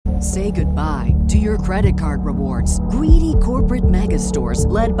Say goodbye to your credit card rewards. Greedy corporate mega stores,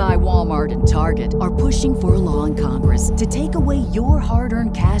 led by Walmart and Target, are pushing for a law in Congress to take away your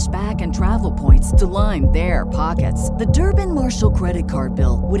hard-earned cash back and travel points to line their pockets. The Durbin-Marshall credit card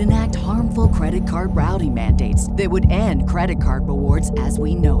bill would enact harmful credit card routing mandates that would end credit card rewards as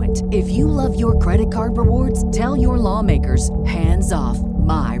we know it. If you love your credit card rewards, tell your lawmakers, hands off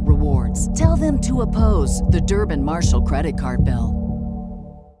my rewards. Tell them to oppose the Durbin-Marshall credit card bill.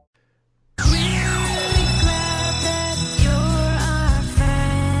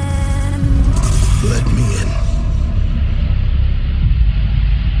 Let me in.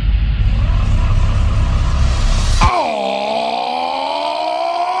 Oh,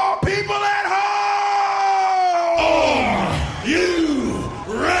 people at home! Are you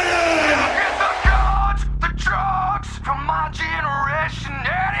ready? It's the drugs from my generation,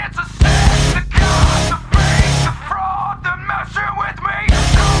 and it's a sin, the gods, the fake, the fraud, the messing with me.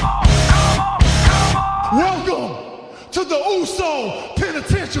 Come on, come on, come on. Welcome to the Uso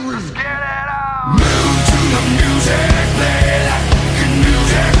Penitentiary. Let's get it out.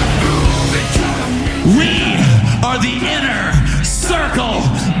 We are the inner circle,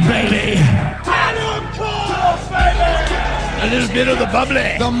 baby. A little bit of the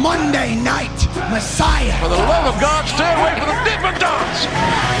bubbly. The Monday Night Messiah. For the love of God, stay away from the Dippin' Dots.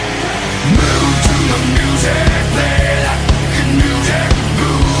 Move to the music, play like music,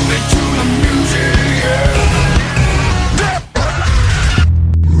 move it to the music, yeah.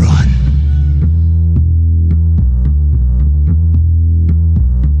 Run.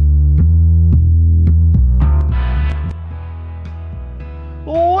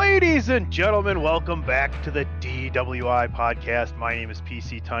 Ladies and gentlemen, welcome back to the DWI podcast. My name is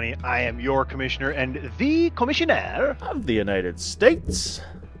PC Tunney. I am your commissioner and the commissioner of the United States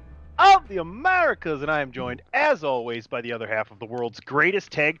of the Americas, and I am joined, as always, by the other half of the world's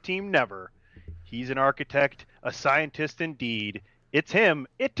greatest tag team never. He's an architect, a scientist indeed. It's him,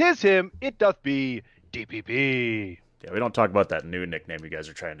 it is him, it doth be DPP. Yeah, we don't talk about that new nickname you guys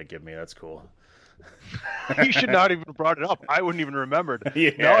are trying to give me. That's cool. You should not even have brought it up. I wouldn't even remembered.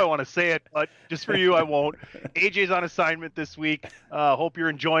 Yeah. Now I want to say it, but just for you, I won't. AJ's on assignment this week. Hope you're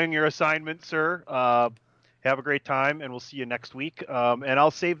enjoying your assignment, sir. Have a great time, and we'll see you next week. And I'll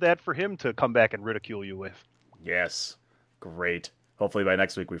save that for him to come back and ridicule you with. Yes. Great. Hopefully by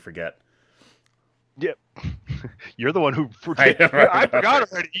next week we forget. Yep. You're the one who forget. I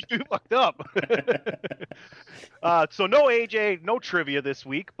forgot already. You fucked up. So no AJ, no trivia this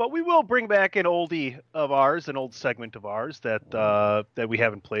week, but we will bring back an oldie of ours, an old segment of ours that we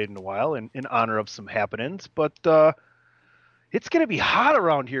haven't played in a while in honor of some happenings. But it's going to be hot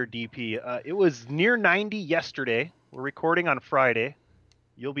around here, DP. It was near 90 yesterday. We're recording on Friday.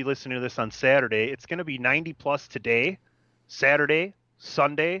 You'll be listening to this on Saturday. It's going to be 90 plus today, Saturday,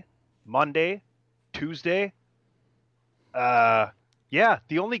 Sunday, Monday, Tuesday. Yeah,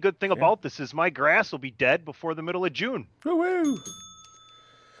 the only good thing about this is my grass will be dead before the middle of June. Woo-woo.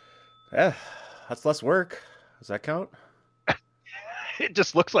 Yeah, that's less work. Does that count? It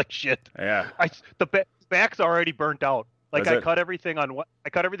just looks like shit. Yeah. The back's already burnt out. Like Is I it? cut everything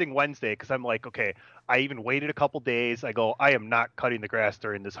Wednesday because I'm like, okay, I even waited a couple days. I go, I am not cutting the grass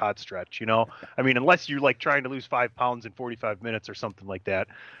during this hot stretch, you know? I mean, unless you're like trying to lose 5 pounds in 45 minutes or something like that.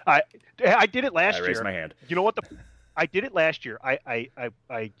 I did it last year. I raised my hand. You know what? I did it last year. I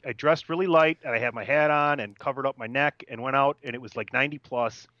dressed really light and I had my hat on and covered up my neck and went out and it was like 90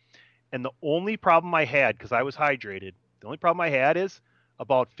 plus. And the only problem I had, because I was hydrated, the only problem I had is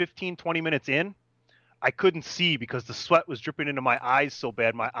about 15, 20 minutes in, I couldn't see because the sweat was dripping into my eyes so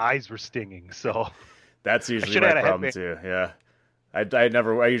bad. My eyes were stinging. So That's usually my problem too. Yeah. I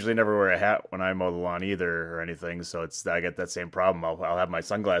usually never wear a hat when I mow the lawn either or anything. So I get that same problem. I'll have my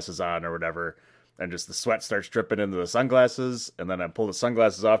sunglasses on or whatever. And just the sweat starts dripping into the sunglasses. And then I pull the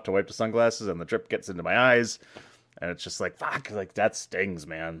sunglasses off to wipe the sunglasses and the drip gets into my eyes. And it's just like, fuck, like that stings,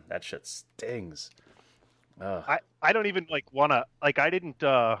 man. That shit stings. I don't even want to, I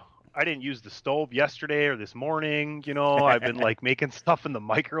didn't use the stove yesterday or this morning. You know, I've been like making stuff in the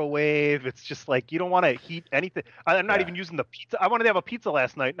microwave. It's just like, you don't want to heat anything. I'm not even using the pizza. I wanted to have a pizza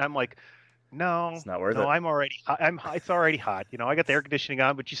last night and I'm like, no, it's not worth it. I'm already hot. It's already hot. You know, I got the air conditioning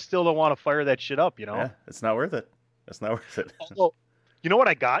on, but you still don't want to fire that shit up, you know? Yeah, it's not worth it. It's not worth it. Although, you know what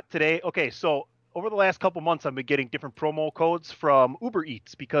I got today? Okay, so over the last couple months, I've been getting different promo codes from Uber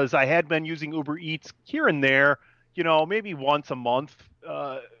Eats because I had been using Uber Eats here and there, you know, maybe once a month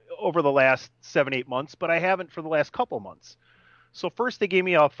over the last 7-8 months, but I haven't for the last couple months. So first they gave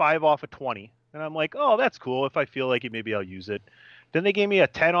me a 5 off of 20, and I'm like, oh, that's cool. If I feel like it, maybe I'll use it. Then they gave me a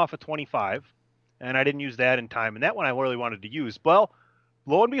 10 off of 25, and I didn't use that in time, and that one I really wanted to use. Well,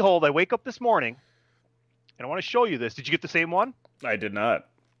 lo and behold, I wake up this morning, and I want to show you this. Did you get the same one? I did not.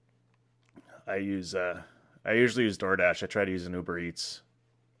 I usually use DoorDash. I tried using Uber Eats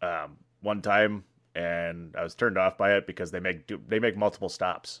one time, and I was turned off by it because they make multiple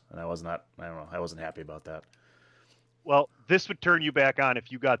stops, and I wasn't happy about that. Well, this would turn you back on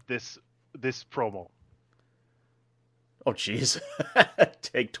if you got this promo. Oh, jeez.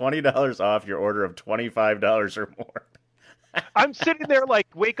 Take $20 off your order of $25 or more. I'm sitting there like,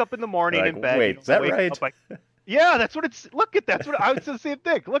 wake up in the morning in bed. Wait, is that right? Yeah, that's what it's. Look at that's what I was the same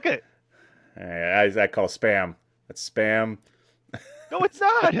thing. Look at it. I call spam. That's spam. No, it's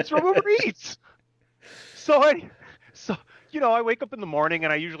not. It's from Uber Eats. So I wake up in the morning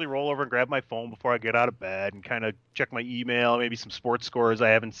and I usually roll over and grab my phone before I get out of bed and kind of check my email, maybe some sports scores I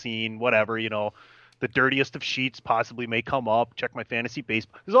haven't seen, whatever, the dirtiest of sheets possibly may come up, check my fantasy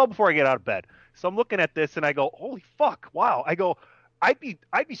baseball. This is all before I get out of bed. So I'm looking at this and I go, holy fuck, wow. I go, I'd be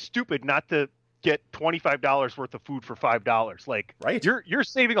stupid not to get $25 worth of food for $5. Like, right. You're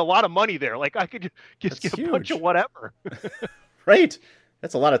saving a lot of money there. Like, I could just get a bunch of whatever. Right.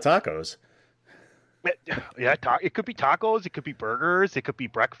 That's a lot of tacos. Yeah, it could be tacos, it could be burgers, it could be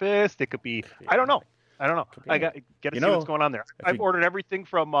breakfast, it could be I don't know. I got to see what's going on there. I've ordered everything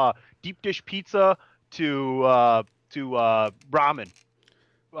from deep dish pizza to ramen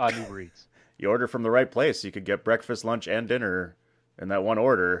on Uber Eats. You order from the right place, you could get breakfast, lunch, and dinner in that one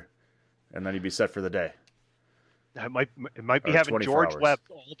order, and then you'd be set for the day. It might be having George Webb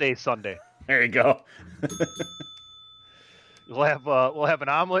all day Sunday. There you go. We'll have an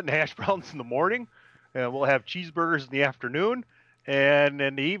omelet and hash browns in the morning, and we'll have cheeseburgers in the afternoon, and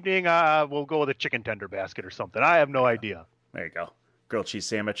in the evening we'll go with a chicken tender basket or something. I have no idea. There you go. Grilled cheese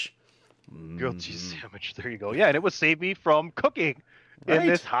sandwich. Grilled cheese sandwich. There you go. Yeah, and it would save me from cooking in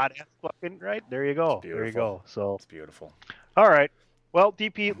this hot ass fucking right. There you go. There you go. So it's beautiful. All right. Well,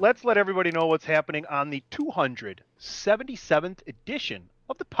 DP, let's let everybody know what's happening on the 277th edition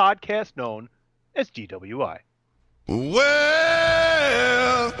of the podcast known as DWI. Well,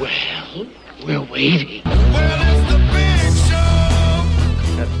 we're waiting. Well, it's the big show.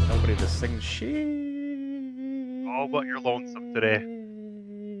 Got nobody to sing she. Oh, but you're lonesome today.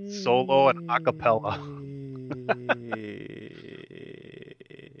 Solo and a cappella.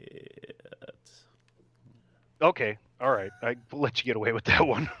 Okay, all right. I'll let you get away with that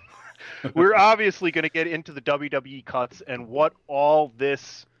one. We're obviously going to get into the WWE cuts and what all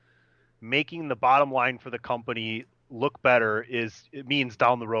this making the bottom line for the company look better it means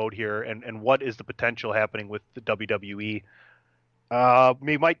down the road here, and what is the potential happening with the WWE.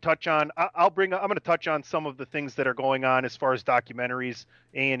 We might touch on. I'm going to touch on some of the things that are going on as far as documentaries,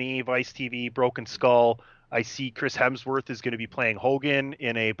 A&E, Vice TV, Broken Skull. I see Chris Hemsworth is going to be playing Hogan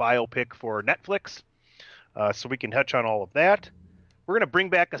in a biopic for Netflix, so we can touch on all of that. We're going to bring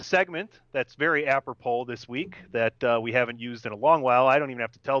back a segment that's very apropos this week that we haven't used in a long while. I don't even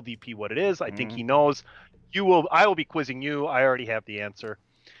have to tell DP what it is. I think he knows. I will be quizzing you. I already have the answer.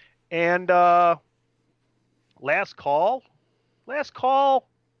 And last call.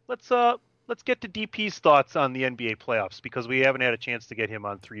 Let's get to DP's thoughts on the NBA playoffs because we haven't had a chance to get him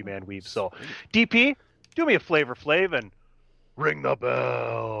on Three Man Weave. So, DP, do me a Flavor Flav and ring the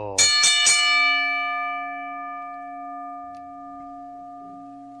bell.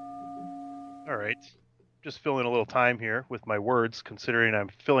 All right. Just filling a little time here with my words, considering I'm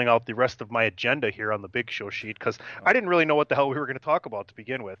filling out the rest of my agenda here on the big show sheet because I didn't really know what the hell we were going to talk about to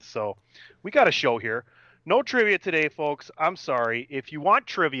begin with. So we got a show here. No trivia today, folks. I'm sorry. If you want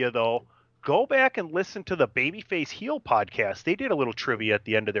trivia, though, go back and listen to the Babyface Heel podcast. They did a little trivia at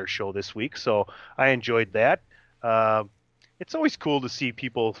the end of their show this week, so I enjoyed that. It's always cool to see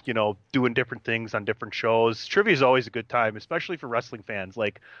people, doing different things on different shows. Trivia is always a good time, especially for wrestling fans.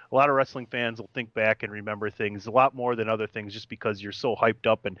 Like, a lot of wrestling fans will think back and remember things a lot more than other things just because you're so hyped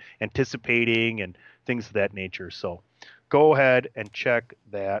up and anticipating and things of that nature. So go ahead and check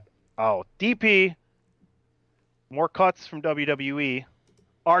that out. DP, more cuts from WWE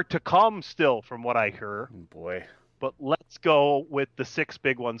are to come still, from what I hear. Oh boy. But let's go with the 6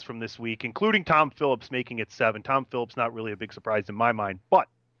 big ones from this week, including Tom Phillips making it 7. Tom Phillips, not really a big surprise in my mind, but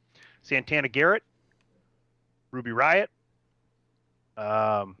Santana Garrett, Ruby Riott,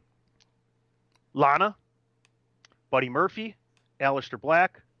 Lana, Buddy Murphy, Aleister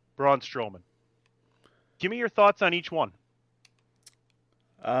Black, Braun Strowman. Give me your thoughts on each one.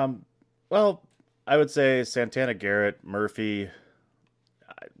 Well, I would say Santana Garrett, Murphy,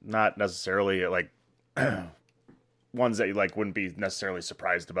 not necessarily like ones that you wouldn't be necessarily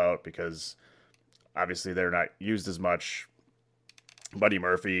surprised about because obviously they're not used as much. Buddy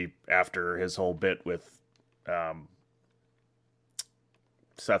Murphy, after his whole bit with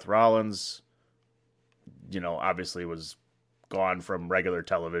Seth Rollins, obviously was gone from regular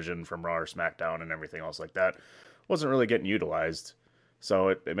television, from Raw or SmackDown and everything else like that. Wasn't really getting utilized. So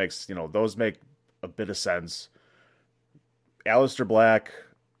it makes, those make a bit of sense. Aleister Black,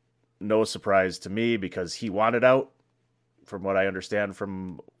 no surprise to me because he wanted out, from what I understand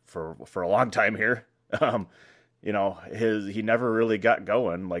for a long time here. He never really got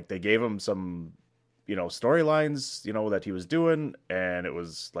going. Like, they gave him some, storylines, that he was doing, and it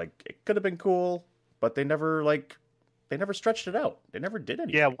was like, it could have been cool, but they never stretched it out. They never did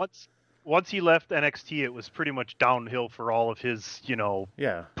anything. Yeah, once he left NXT, it was pretty much downhill for all of his,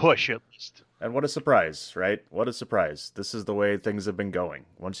 push at least. And what a surprise, right? What a surprise. This is the way things have been going.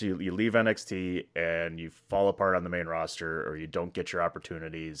 Once you leave NXT and you fall apart on the main roster, or you don't get your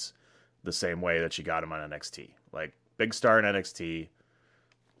opportunities the same way that you got them on NXT. Like, big star in NXT,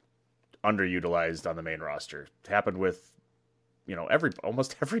 underutilized on the main roster. It happened with,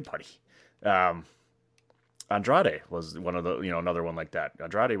 almost everybody. Andrade was one of the, another one like that.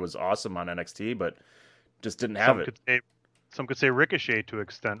 Andrade was awesome on NXT, but just didn't have it. Some could say Ricochet to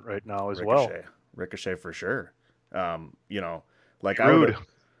extent right now as well. Ricochet for sure. Like I would,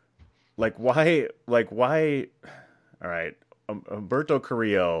 why? All right, Humberto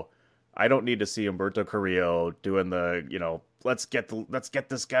Carrillo. I don't need to see Humberto Carrillo doing the, let's get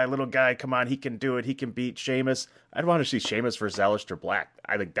this guy, little guy. Come on, he can do it. He can beat Sheamus. I'd want to see Sheamus versus Aleister Black.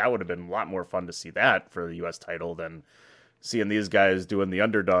 I think that would have been a lot more fun to see that for the U.S. title than seeing these guys doing the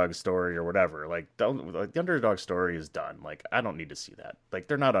underdog story or whatever. The underdog story is done. Like, I don't need to see that. Like,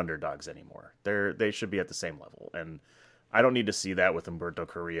 they're not underdogs anymore. They should be at the same level. And I don't need to see that with Humberto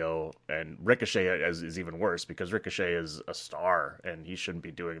Carrillo. And Ricochet is even worse because Ricochet is a star and he shouldn't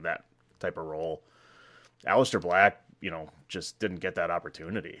be doing that type of role. Aleister Black, just didn't get that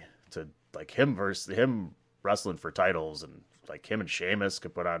opportunity to, like, him wrestling for titles, and like him and Sheamus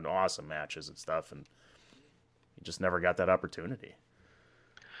could put on awesome matches and stuff, and he just never got that opportunity.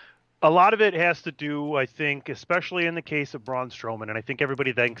 A lot of it has to do, I think, especially in the case of Braun Strowman, and I think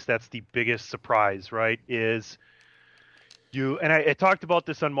everybody thinks that's the biggest surprise, right? Is and I talked about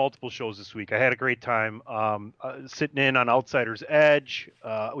this on multiple shows this week. I had a great time sitting in on Outsider's Edge.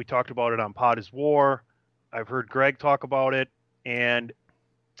 We talked about it on Pod is War. I've heard Greg talk about it. And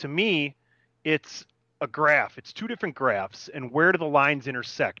to me, it's a graph. It's two different graphs. And where do the lines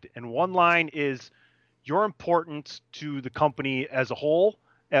intersect? And one line is your importance to the company as a whole,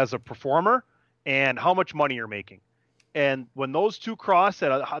 as a performer, and how much money you're making. And when those two cross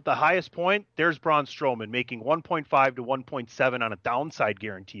at the highest point, there's Braun Strowman making 1.5 to 1.7 on a downside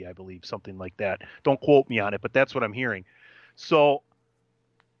guarantee, I believe, something like that. Don't quote me on it, but that's what I'm hearing. So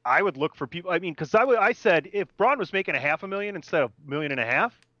I would look for people. I mean, because I said if Braun was making $500,000 instead of $1.5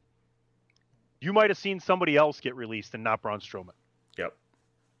 million, you might have seen somebody else get released and not Braun Strowman.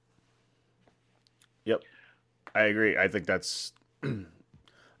 Yep. I agree. I think that's.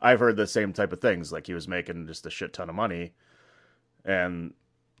 I've heard the same type of things. Like, he was making just a shit ton of money, and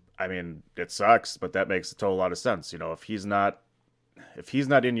I mean, it sucks, but that makes a total lot of sense. If he's not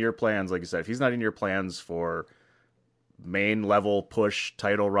in your plans, like you said, if he's not in your plans for main level push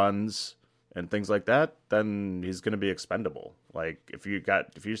title runs and things like that, then he's going to be expendable. Like, if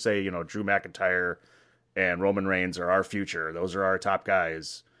you say, Drew McIntyre and Roman Reigns are our future, those are our top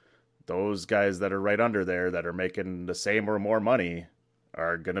guys. Those guys that are right under there that are making the same or more money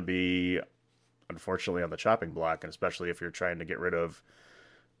are going to be, unfortunately, on the chopping block, and especially if you're trying to get rid of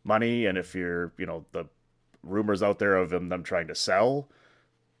money, and if you're, the rumors out there of them trying to sell,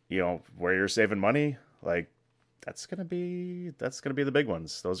 where you're saving money, like, that's going to be the big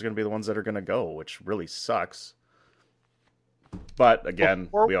ones. Those are going to be the ones that are going to go, which really sucks. But again,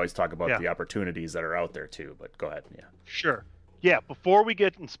 we always talk about the opportunities that are out there too, but go ahead. Yeah. Sure. Yeah, before we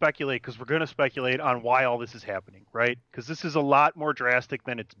get and speculate, because we're going to speculate on why all this is happening, right? Because this is a lot more drastic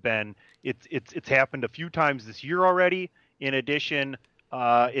than it's been. It's happened a few times this year already. In addition,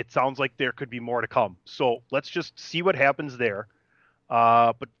 it sounds like there could be more to come. So let's just see what happens there.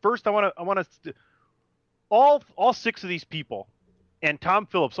 But first, I want to all 6 of these people and Tom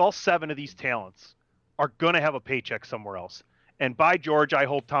Phillips, all 7 of these talents are going to have a paycheck somewhere else. And by George, I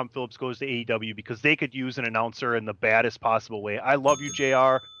hope Tom Phillips goes to AEW because they could use an announcer in the baddest possible way. I love you,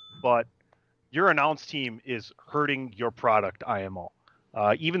 JR, but your announce team is hurting your product, IMO.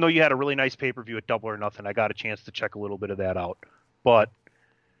 Even though you had a really nice pay-per-view at Double or Nothing, I got a chance to check a little bit of that out. But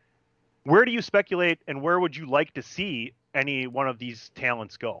where do you speculate, and where would you like to see any one of these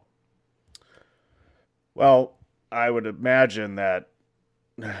talents go? Well, I would imagine that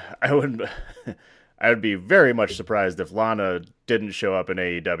I would be very much surprised if Lana didn't show up in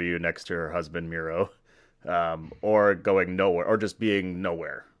AEW next to her husband Miro. or going nowhere, or just being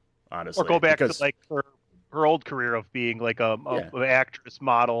nowhere, honestly. Or go back to like her old career of being like a actress,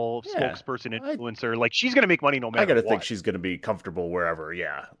 model, spokesperson, influencer. Like she's gonna make money no matter. I gotta think she's gonna be comfortable wherever.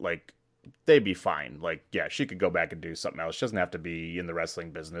 Yeah, like they'd be fine. Like she could go back and do something else. She doesn't have to be in the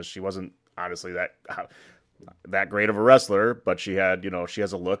wrestling business. She wasn't honestly that great of a wrestler, but she had she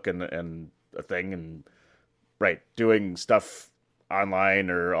has a look and a thing, and doing stuff online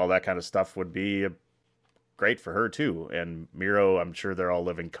or all that kind of stuff would be great for her too. And Miro, I'm sure they're all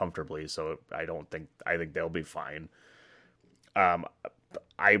living comfortably, so I think they'll be fine.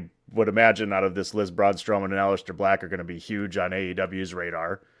 I would imagine out of this list, Braun Strowman and Aleister Black are going to be huge on AEW's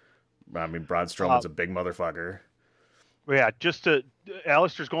radar. I mean, Braun Strowman's a big motherfucker. Yeah,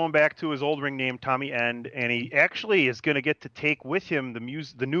 Aleister's going back to his old ring name, Tommy End, and he actually is going to get to take with him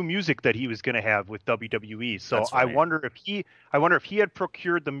the new music that he was going to have with WWE. So I wonder if he had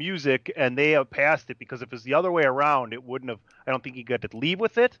procured the music and they have passed it, because if it's the other way around, it wouldn't have. I don't think he got to leave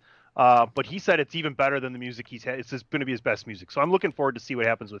with it. But he said it's even better than the music he's had. It's going to be his best music. So I'm looking forward to see what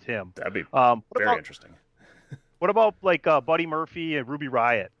happens with him. That'd be very interesting. What about like Buddy Murphy and Ruby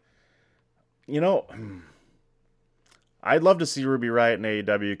Riott? I'd love to see Ruby Riott in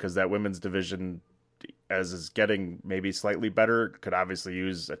AEW, because that women's division, as is getting maybe slightly better, could obviously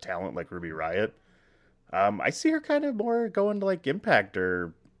use a talent like Ruby Riott. I see her kind of more going to like Impact,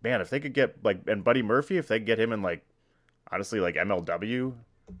 or if they could get and Buddy Murphy, if they could get him in honestly MLW,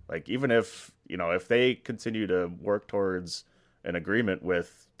 even if if they continue to work towards an agreement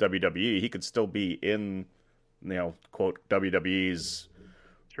with WWE, he could still be in quote WWE's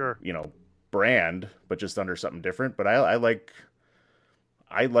brand, but just under something different. But I like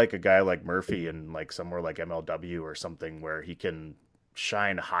a guy like Murphy in somewhere like MLW or something, where he can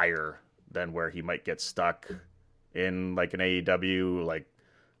shine higher than where he might get stuck in an AEW,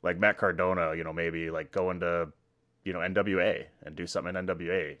 like Matt Cardona, maybe go into NWA and do something in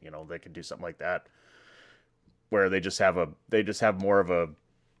NWA. They could do something like that, where they just have more of a,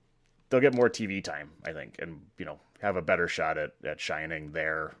 they'll get more TV time, I think, and have a better shot at shining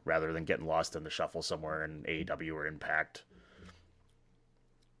there, rather than getting lost in the shuffle somewhere in AEW or Impact.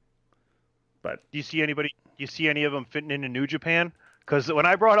 But do you see any of them fitting into New Japan? Because when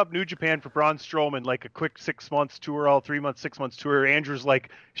I brought up New Japan for Braun Strowman, a quick 6 months tour, 3 months, 6 months tour, Andrew's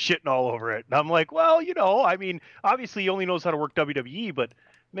shitting all over it. And I'm like, well, I mean, obviously he only knows how to work WWE, but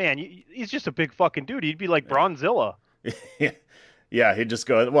man, he's just a big fucking dude. He'd be like Braunzilla. Yeah, he'd just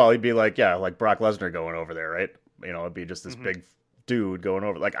go, well, he'd be like Brock Lesnar going over there, right? It'd be just this big dude going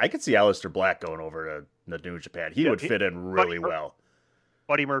over. I could see Aleister Black going over to the New Japan. He would fit in really well.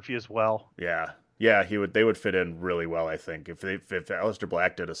 Buddy Murphy as well. Yeah, he would. They would fit in really well, I think. If Aleister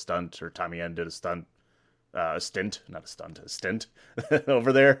Black did a stunt, or Tommy End did a stint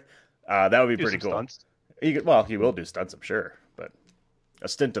over there, that would be pretty cool. Stunts. He will do stunts, I'm sure, but a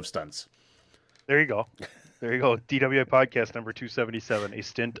stint of stunts. There you go. DWI podcast number 277, a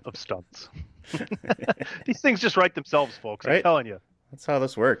stint of stunts. These things just write themselves, folks. Right? I'm telling you. That's how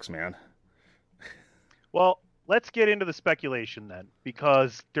this works, man. Well, let's get into the speculation then,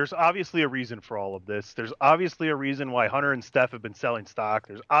 because there's obviously a reason for all of this. There's obviously a reason why Hunter and Steph have been selling stock.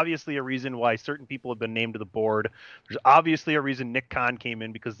 There's obviously a reason why certain people have been named to the board. There's obviously a reason Nick Khan came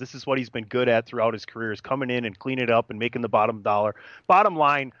in, because this is what he's been good at throughout his career, is coming in and cleaning it up and making the bottom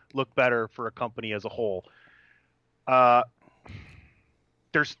line look better for a company as a whole.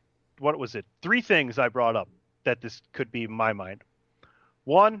 There's, what was it? 3 things I brought up that this could be in my mind.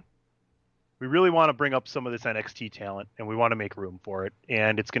 1, we really want to bring up some of this NXT talent, and we want to make room for it.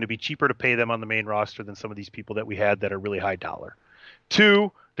 And it's going to be cheaper to pay them on the main roster than some of these people that we had that are really high dollar.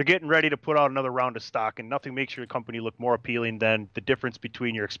 2, they're getting ready to put out another round of stock, and nothing makes your company look more appealing than the difference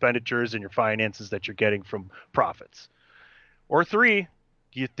between your expenditures and your finances that you're getting from profits. Or 3,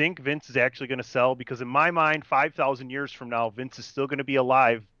 do you think Vince is actually going to sell? Because in my mind, 5,000 years from now, Vince is still going to be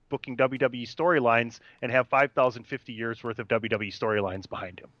alive booking WWE storylines and have 5,050 years worth of WWE storylines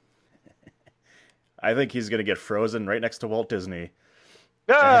behind him. I think he's going to get frozen right next to Walt Disney.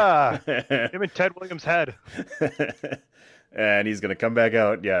 Yeah, him and Ted Williams' head. And he's going to come back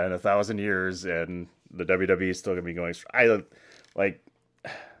out, in 1,000 years, and the WWE is still going to be going.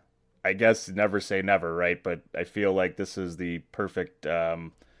 I guess never say never, right? But I feel like this is the perfect...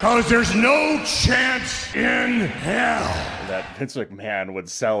 Because there's no chance in hell that Vince McMahon would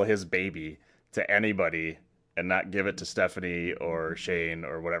sell his baby to anybody and not give it to Stephanie or Shane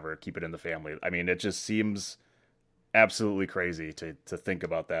or whatever, keep it in the family. I mean, it just seems absolutely crazy to think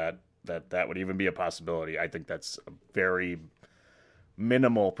about that would even be a possibility. I think that's a very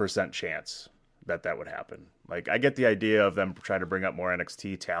minimal % chance that would happen. I get the idea of them trying to bring up more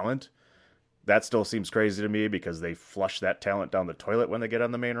NXT talent, that still seems crazy to me because they flush that talent down the toilet when they get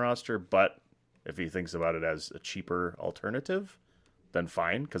on the main roster. But if he thinks about it as a cheaper alternative, then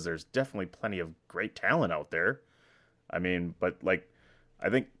fine, because there's definitely plenty of great talent out there. I mean, but like, I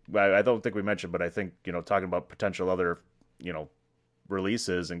don't think we mentioned, but I think, talking about potential other,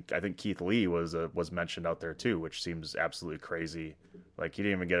 releases, and I think Keith Lee was mentioned out there too, which seems absolutely crazy. Like, he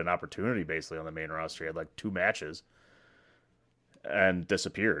didn't even get an opportunity basically on the main roster. He had like 2 matches and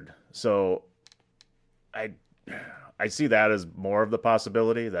disappeared. So I see that as more of the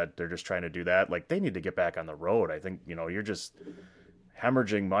possibility that they're just trying to do that. Like, they need to get back on the road. I think, you're just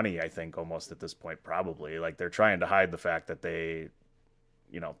hemorrhaging money, I think, almost at this point, probably. Like, they're trying to hide the fact that they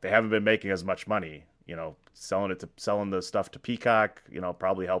haven't been making as much money. Selling the stuff to Peacock,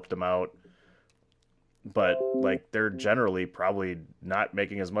 probably helped them out. But like, they're generally probably not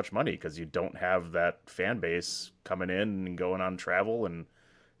making as much money because you don't have that fan base coming in and going on travel and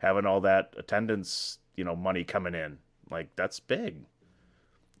having all that attendance, money coming in. Like, that's big.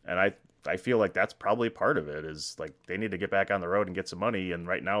 And I feel like that's probably part of it, is like, they need to get back on the road and get some money. And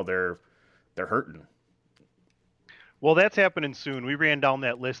right now they're hurting. Well, that's happening soon. We ran down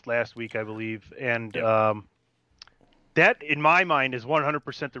that list last week, I believe. And, that, in my mind, is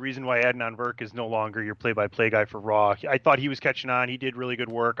 100% the reason why Adnan Virk is no longer your play-by-play guy for Raw. I thought he was catching on. He did really good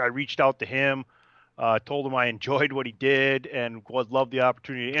work. I reached out to him, told him I enjoyed what he did and would love the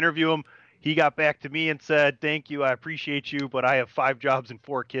opportunity to interview him. He got back to me and said, "Thank you, I appreciate you, but I have 5 jobs and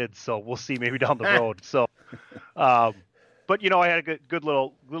 4 kids, so we'll see maybe down the road." So, but I had a good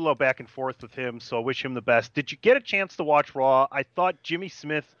little back and forth with him, so I wish him the best. Did you get a chance to watch Raw? I thought Jimmy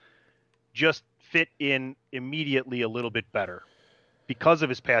Smith just fit in immediately a little bit better because of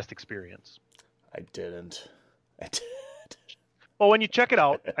his past experience. I didn't. Well, when you check it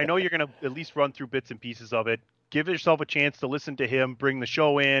out, I know you're going to at least run through bits and pieces of it. Give yourself a chance to listen to him, bring the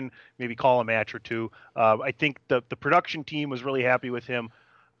show in, maybe call a match or 2. I think the production team was really happy with him.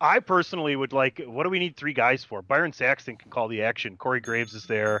 I personally would like, what do we need 3 guys for? Byron Saxton can call the action. Corey Graves is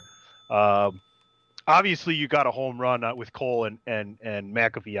there. Obviously, you got a home run with Cole and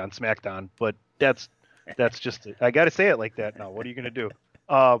McAfee on SmackDown, but that's just it. I got to say it like that now. What are you going to do?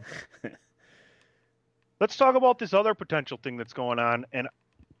 Let's talk about this other potential thing that's going on. And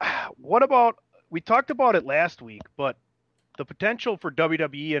what about, we talked about it last week, but the potential for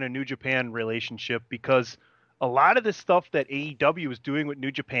WWE and a New Japan relationship, because a lot of the stuff that AEW is doing with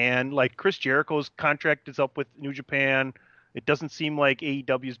New Japan, like Chris Jericho's contract is up with New Japan. It doesn't seem like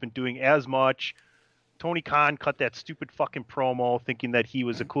AEW has been doing as much. Tony Khan cut that stupid fucking promo thinking that he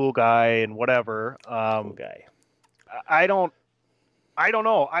was a cool guy and whatever. Cool guy. I don't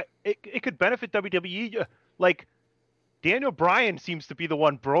know. It could benefit WWE. Like, Daniel Bryan seems to be the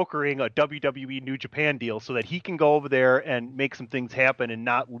one brokering a WWE New Japan deal so that he can go over there and make some things happen and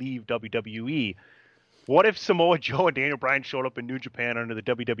not leave WWE. What if Samoa Joe and Daniel Bryan showed up in New Japan under the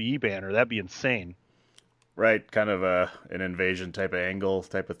WWE banner? That'd be insane. Right, kind of an invasion type of angle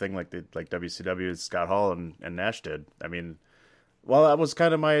type of thing, like WCW Scott Hall and Nash did. I mean, well, that was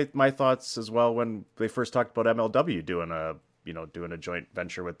kind of my thoughts as well when they first talked about MLW doing a joint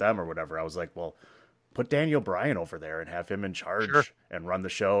venture with them or whatever. I was like, well, put Daniel Bryan over there and have him in charge and run the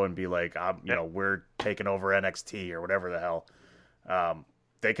show and be like, we're taking over NXT or whatever the hell.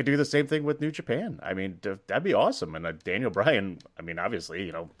 They could do the same thing with New Japan. I mean, that'd be awesome. And Daniel Bryan, I mean,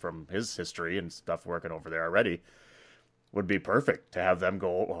 obviously, from his history and stuff working over there already, would be perfect to have them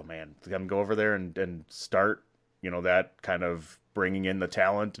go, go over there and start, that kind of bringing in the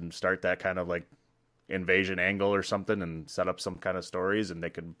talent and start that kind of like invasion angle or something and set up some kind of stories, and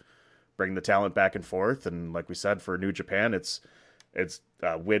they could bring the talent back and forth. And like we said, for New Japan, it's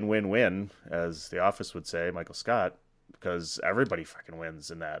win-win-win, as The Office would say, Michael Scott, because everybody fucking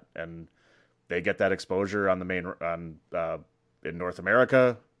wins in that, and they get that exposure on in North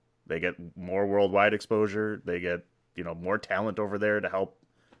America. They get more worldwide exposure. They get more talent over there to help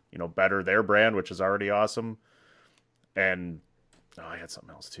better their brand, which is already awesome. And I had something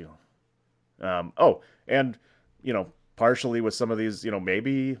else too. And partially with some of these,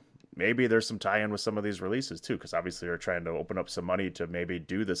 maybe there's some tie-in with some of these releases too, because obviously they're trying to open up some money to maybe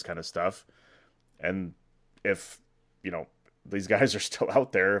do this kind of stuff. And if these guys are still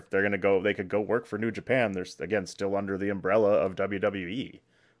out there, if they're going to go, they could go work for New Japan. They're, again, still under the umbrella of WWE.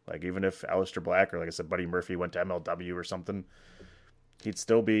 Like, even if Aleister Black or, like I said, Buddy Murphy went to MLW or something, they'd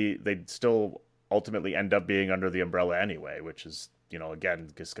still ultimately end up being under the umbrella anyway, which is, again,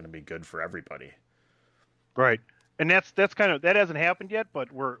 just going to be good for everybody. Right. And that's kind of, that hasn't happened yet, but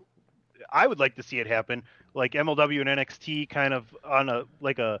I would like to see it happen. Like MLW and NXT kind of on a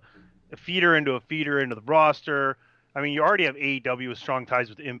feeder into the roster. I mean, you already have AEW with strong ties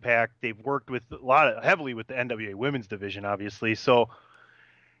with Impact. They've worked with heavily with the NWA women's division, obviously. So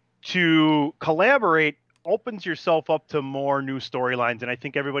to collaborate opens yourself up to more new storylines, and I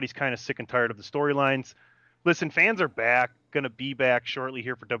think everybody's kind of sick and tired of the storylines. Listen, fans are back, going to be back shortly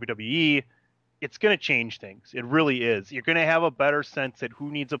here for WWE. It's going to change things. It really is. You're going to have a better sense at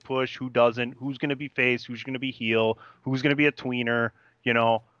who needs a push, who doesn't, who's going to be face, who's going to be heel, who's going to be a tweener. You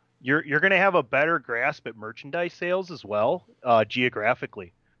know, you're going to have a better grasp at merchandise sales as well,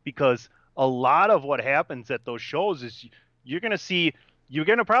 geographically, because a lot of what happens at those shows is you're going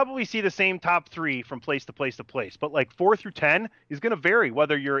to probably see the same top 3 from place to place to place, but like 4 through 10 is going to vary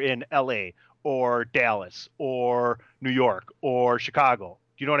whether you're in LA or Dallas or New York or Chicago.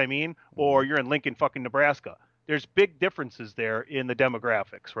 Do you know what I mean? Or you're in Lincoln, fucking Nebraska. There's big differences there in the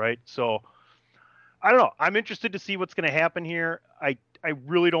demographics, right? So I don't know. I'm interested to see what's going to happen here. I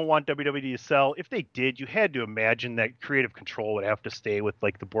really don't want WWE to sell. If they did, you had to imagine that creative control would have to stay with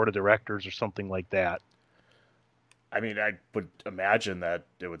like the board of directors or something like that. I mean, I would imagine that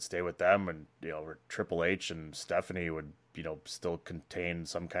it would stay with them, and Triple H and Stephanie would still contain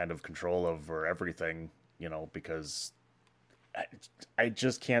some kind of control over everything, because I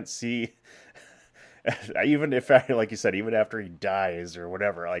just can't see, even if, like you said, even after he dies or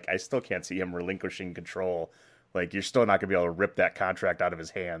whatever, like I still can't see him relinquishing control. Like, you're still not gonna be able to rip that contract out of his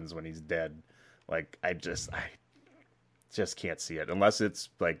hands when he's dead. Like, I just can't see it, unless it's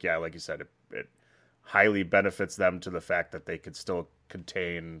like you said, it highly benefits them to the fact that they could still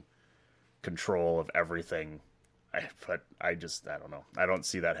contain control of everything. But I don't know. I don't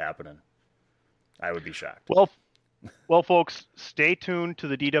see that happening. I would be shocked. Well, folks, stay tuned to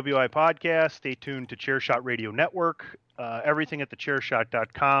the DWI podcast. Stay tuned to Chairshot Radio Network, everything at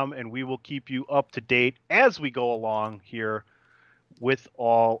thechairshot.com, and we will keep you up to date as we go along here with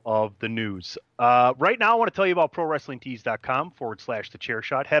all of the news. Right now, I want to tell you about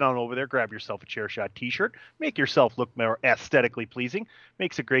ProWrestlingTees.com/thechairshot. Head on over there, grab yourself a Chairshot t-shirt, make yourself look more aesthetically pleasing.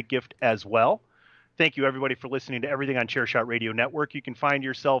 Makes a great gift as well. Thank you, everybody, for listening to everything on Chairshot Radio Network. You can find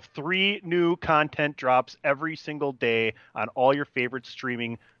yourself 3 new content drops every single day on all your favorite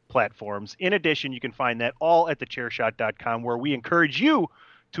streaming platforms. In addition, you can find that all at thechairshot.com, where we encourage you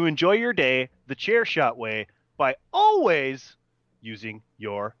to enjoy your day the Chairshot way by always using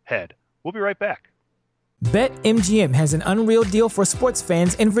your head. We'll be right back. BetMGM has an unreal deal for sports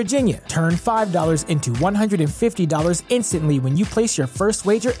fans in Virginia. Turn $5 into $150 instantly when you place your first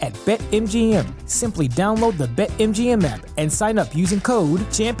wager at BetMGM. Simply download the BetMGM app and sign up using code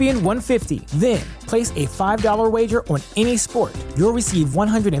Champion150. Then, place a $5 wager on any sport. You'll receive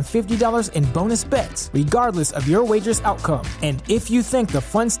 $150 in bonus bets, regardless of your wager's outcome. And if you think the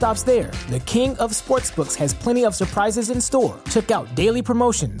fun stops there, the king of sportsbooks has plenty of surprises in store. Check out daily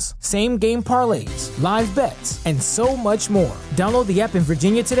promotions, same-game parlays, live bets, and so much more. Download the app in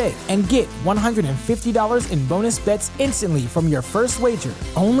Virginia today and get $150 in bonus bets instantly from your first wager.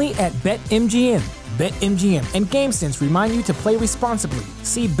 Only at BetMGM. BetMGM and GameSense remind you to play responsibly.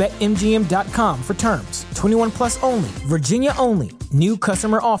 See BetMGM.com for terms. 21 plus only. Virginia only. New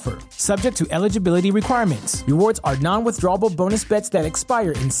customer offer. Subject to eligibility requirements. Rewards are non-withdrawable bonus bets that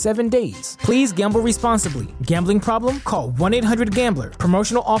expire in 7 days. Please gamble responsibly. Gambling problem? Call 1-800-GAMBLER.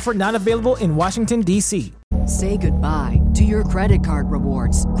 Promotional offer not available in Washington, D.C. Say goodbye to your credit card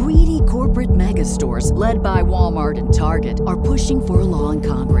rewards. Greedy corporate mega stores, led by Walmart and Target, are pushing for a law in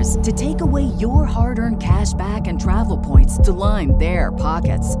Congress to take away your hard-earned cash back and travel points to line their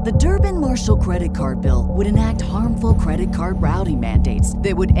pockets. The Durbin-Marshall credit card bill would enact harmful credit card routing mandates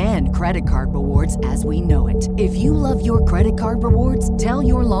that would end credit card rewards as we know it. If you love your credit card rewards, tell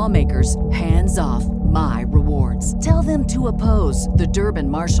your lawmakers, hands off my rewards. Tell them to oppose the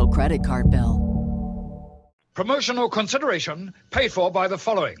Durbin-Marshall credit card bill. Promotional consideration paid for by the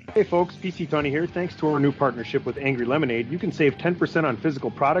following. Hey folks, PC Tony here. Thanks to our new partnership with Angry Lemonade, you can save 10% on physical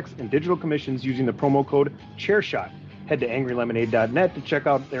products and digital commissions using the promo code ChairShot. Head to angrylemonade.net to check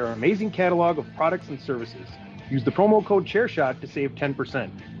out their amazing catalog of products and services. Use the promo code ChairShot to save 10%.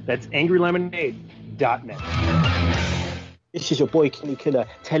 That's angrylemonade.net. This is your boy Kenny Killer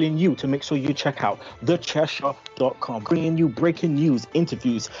telling you to make sure you check out thechairshot.com, bringing you breaking news,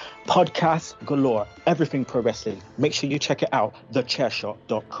 interviews, podcasts galore, everything pro wrestling. Make sure you check it out,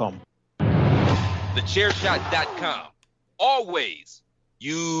 thechairshot.com. Thechairshot.com. Always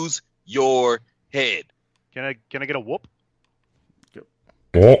use your head. Can I get a whoop?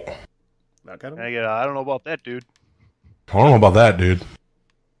 Whoop. I don't know about that, dude. I don't know about that, dude. Can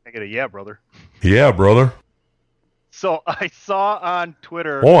I get a yeah, brother? Yeah, brother. So I saw on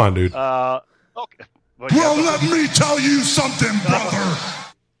Twitter. Hold on, dude. Okay. Well, let me tell you something, brother.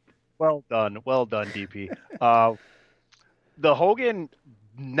 Well done, DP. the Hogan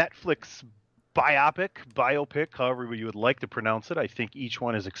Netflix biopic, however you would like to pronounce it. I think each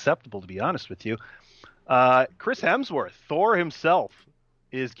one is acceptable, to be honest with you. Chris Hemsworth, Thor himself,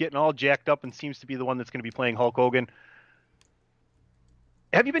 is getting all jacked up and seems to be the one that's going to be playing Hulk Hogan.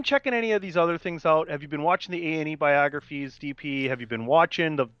 Have you been checking any of these other things out? Have you been watching the A&E biographies, DP? Have you been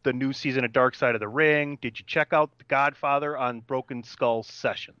watching the new season of Dark Side of the Ring? Did you check out The Godfather on Broken Skull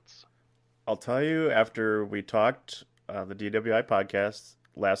Sessions? I'll tell you, after we talked the DWI podcast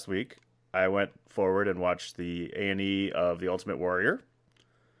last week, I went forward and watched the A&E of The Ultimate Warrior,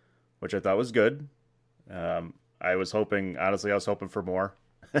 which I thought was good. I was hoping for more.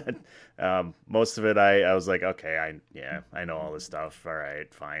 Most of it, I was like, okay, I know all this stuff. All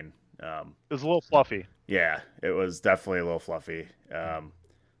right, fine. It was a little fluffy. Yeah, it was definitely a little fluffy.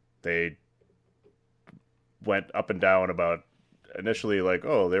 They went up and down about initially like,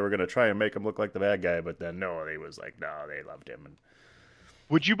 oh, they were going to try and make him look like the bad guy, but then no, they was like, no, they loved him. And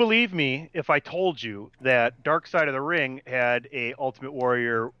would you believe me if I told you that Dark Side of the Ring had a Ultimate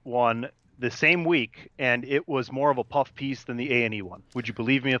Warrior one the same week, and it was more of a puff piece than the A&E one? Would you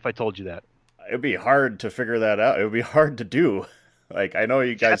believe me if I told you that? It'd be hard to figure that out. It would be hard to do. Like, I know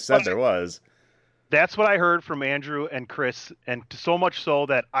you guys said there was. That's what I heard from Andrew and Chris, and so much so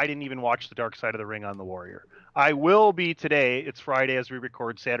that I didn't even watch the Dark Side of the Ring on the Warrior. I will be today. It's Friday as we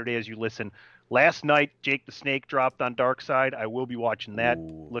record, Saturday as you listen. Last night, Jake the Snake dropped on Dark Side. I will be watching that.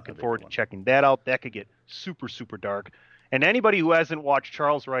 Looking forward to checking that out. That could get super, super dark. And anybody who hasn't watched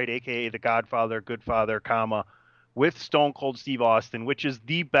Charles Wright, a.k.a. The Godfather, Good Father, with Stone Cold Steve Austin, which is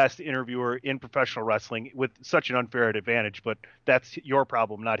the best interviewer in professional wrestling with such an unfair advantage, but that's your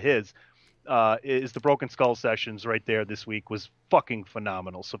problem, not his, is the Broken Skull Sessions right there this week was fucking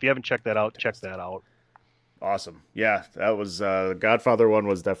phenomenal. So if you haven't checked that out, check that out. Awesome. Yeah, that was the Godfather one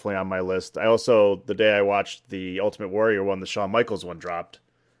was definitely on my list. I also, the day I watched the Ultimate Warrior one, the Shawn Michaels one dropped.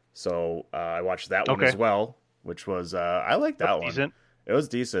 So I watched that one as well, which was, I like that one. Decent. It was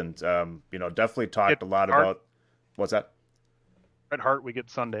decent. Definitely talked a lot about, what's that? Bret Hart, we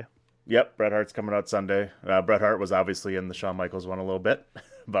get Sunday. Yep, Bret Hart's coming out Sunday. Bret Hart was obviously in the Shawn Michaels one a little bit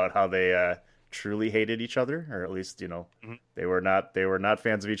about how they truly hated each other, or at least, they were not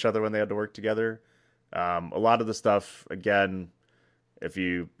fans of each other when they had to work together. A lot of the stuff, again, if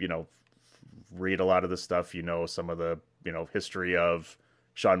you read a lot of the stuff, some of the, history of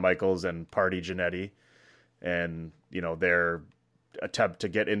Shawn Michaels and Party Jannetty and, their attempt to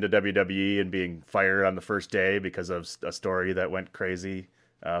get into WWE and being fired on the first day because of a story that went crazy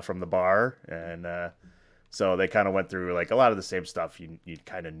from the bar. And so they kind of went through like a lot of the same stuff you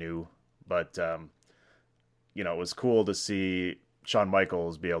kind of knew. But, it was cool to see Shawn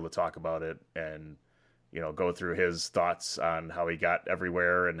Michaels be able to talk about it and, go through his thoughts on how he got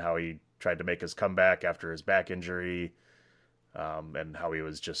everywhere and how he tried to make his comeback after his back injury, and how he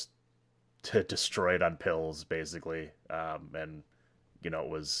was just destroyed on pills, basically. And, it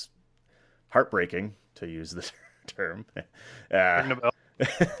was heartbreaking, to use the term.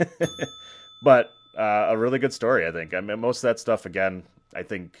 But a really good story, I think. I mean, most of that stuff, again, I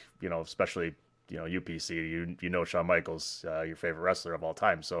think, especially, UPC, Shawn Michaels, your favorite wrestler of all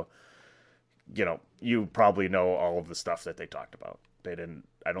time. So, you probably know all of the stuff that they talked about.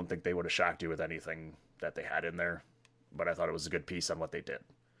 I don't think they would have shocked you with anything that they had in there, but I thought it was a good piece on what they did.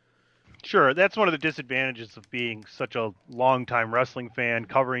 Sure. That's one of the disadvantages of being such a long-time wrestling fan,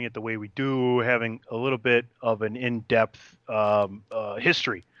 covering it the way we do, having a little bit of an in-depth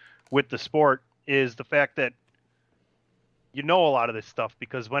history with the sport, is the fact that a lot of this stuff,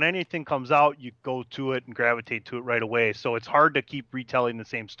 because when anything comes out, you go to it and gravitate to it right away. So it's hard to keep retelling the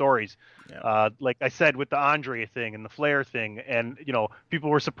same stories. Yeah. Like I said, with the Andre thing and the Flair thing, and, people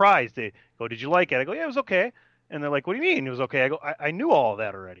were surprised. They go, "Did you like it?" I go, "Yeah, it was okay." And they're like, "What do you mean it was okay?" I go, I knew all of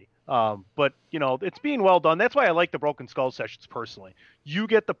that already. But, it's being well done. That's why I like the Broken Skull Sessions personally. You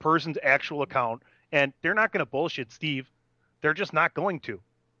get the person's actual account, and they're not going to bullshit Steve. They're just not going to,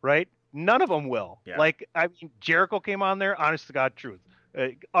 right? None of them will. Yeah. Like, Jericho came on there, honest to God truth.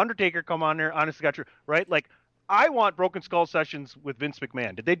 Undertaker come on there, honest to God truth, right? Like, I want Broken Skull Sessions with Vince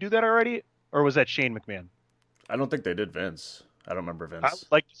McMahon. Did they do that already, or was that Shane McMahon? I don't think they did Vince. I don't remember Vince. I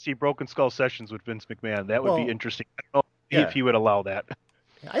would like to see Broken Skull Sessions with Vince McMahon. That would be interesting. I don't know if he would allow that.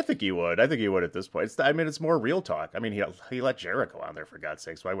 I think he would. I think he would at this point. It's more real talk. I mean, he let Jericho on there, for God's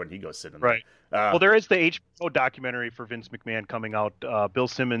sakes. Why wouldn't he go sit in there? Right. Well, there is the HBO documentary for Vince McMahon coming out. Bill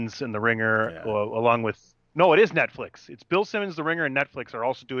Simmons and The Ringer, along with... No, it is Netflix. It's Bill Simmons, The Ringer, and Netflix are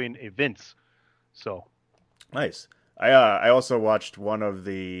also doing a Vince. So nice. I also watched one of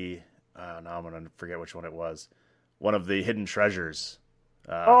the... now I'm going to forget which one it was. One of the Hidden Treasures.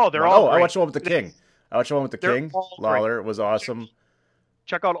 They're all great. I watched the one with the King. I watched the one with the They're King. all Lawler great. was awesome.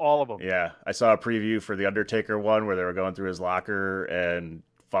 Check out all of them. Yeah, I saw a preview for the Undertaker one where they were going through his locker and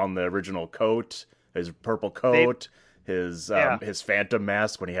found the original coat, his purple coat, his Phantom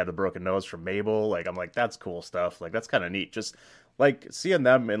mask when he had the broken nose from Mabel. Like, I'm like, that's cool stuff. Like, that's kind of neat. Just like seeing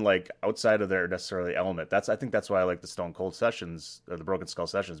them in like outside of their necessarily element. I think that's why I like the Stone Cold sessions or the Broken Skull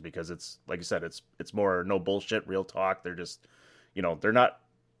sessions, because it's like you said, it's more no bullshit, real talk. They're just, they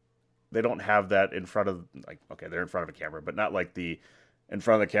don't have that in front of, like, okay, they're in front of a camera, but not like the in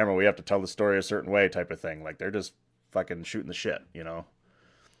front of the camera we have to tell the story a certain way type of thing. Like, they're just fucking shooting the shit,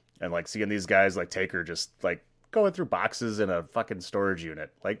 and like seeing these guys like Taker just like going through boxes in a fucking storage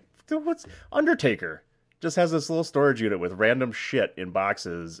unit. Like, dude, what's Undertaker just has this little storage unit with random shit in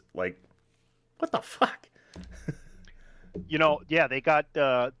boxes. Like, what the fuck? They got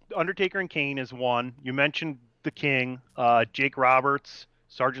Undertaker and Kane is one. You mentioned the King, Jake Roberts,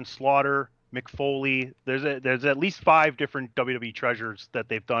 Sergeant Slaughter, Mick Foley. There's at least 5 different WWE treasures that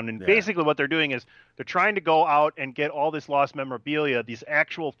they've done, and basically what they're doing is they're trying to go out and get all this lost memorabilia, these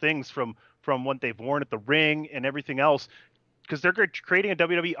actual things from what they've worn at the ring and everything else, because they're creating a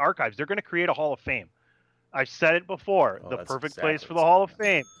WWE archives. They're going to create a Hall of Fame. I've said it before. The perfect place for the Hall of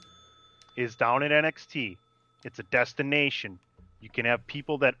Fame is down at NXT. It's a destination. You can have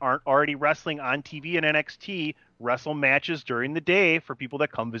people that aren't already wrestling on TV and NXT wrestle matches during the day for people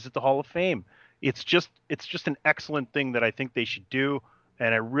that come visit the Hall of Fame. It's just an excellent thing that I think they should do,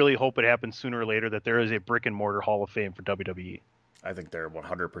 and I really hope it happens sooner or later that there is a brick and mortar Hall of Fame for WWE. I think there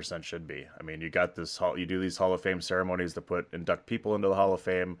 100% should be. I mean, you got this you do these Hall of Fame ceremonies to induct people into the Hall of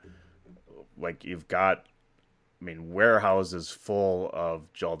Fame. Like, you've got, warehouses full of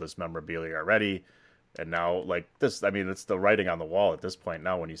all this memorabilia already. And now, like, this, it's the writing on the wall at this point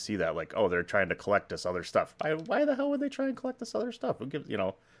now when you see that, like, oh, they're trying to collect this other stuff. Why the hell would they try and collect this other stuff? Who gives,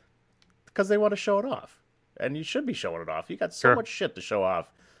 because they want to show it off. And you should be showing it off. You got so much shit to show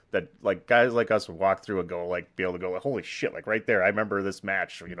off that, like, guys like us would walk through and go, like, be able to go, like, holy shit, like, right there, I remember this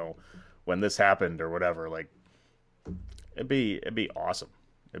match, when this happened or whatever. Like, it'd be awesome.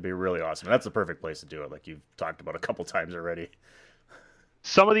 It'd be really awesome. And that's the perfect place to do it, like you've talked about a couple times already.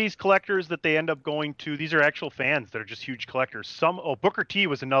 Some of these collectors that they end up going to, these are actual fans that are just huge collectors. Booker T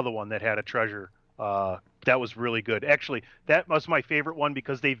was another one that had a treasure. That was really good. Actually, that was my favorite one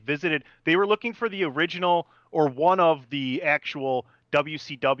because they were looking for the original or one of the actual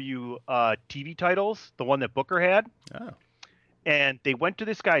WCW TV titles, the one that Booker had. Oh. And they went to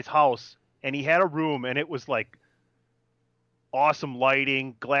this guy's house and he had a room and it was like awesome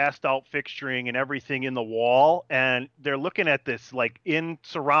lighting, glassed out fixturing and everything in the wall, and they're looking at this like in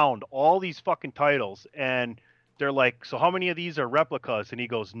surround all these fucking titles, and they're like, so how many of these are replicas? And he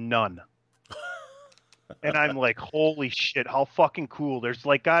goes, none. And I'm like, holy shit, how fucking cool. There's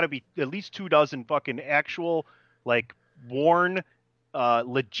like gotta be at least 24 fucking actual like worn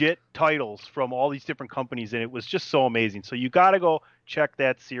legit titles from all these different companies, and it was just so amazing. So you gotta go check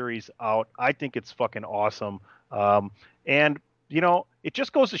that series out. I think it's fucking awesome. And it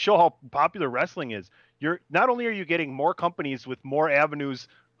just goes to show how popular wrestling is. Not only are you getting more companies with more avenues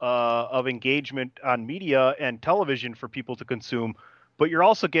of engagement on media and television for people to consume, but you're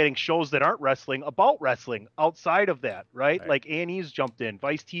also getting shows that aren't wrestling about wrestling outside of that, right? Like A&E's jumped in,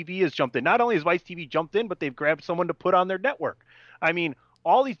 Vice TV has jumped in. Not only has Vice TV jumped in, but they've grabbed someone to put on their network.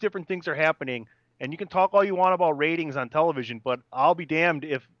 All these different things are happening, and you can talk all you want about ratings on television, but I'll be damned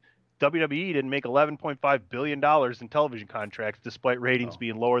if WWE didn't make $11.5 billion in television contracts despite ratings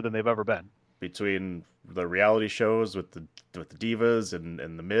being lower than they've ever been. Between the reality shows with the Divas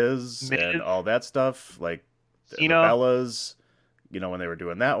and the Miz and all that stuff, like the Bellas, when they were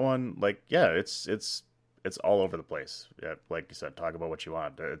doing that one, like, yeah, it's all over the place. Yeah, like you said, talk about what you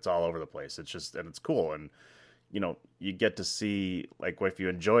want. It's all over the place. It's just, and it's cool. And, you get to see, like, if you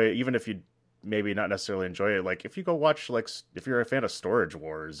enjoy it, even if you maybe not necessarily enjoy it, like if you go watch, like, if you're a fan of Storage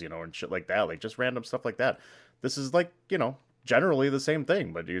Wars, and shit like that, like just random stuff like that, this is like, generally the same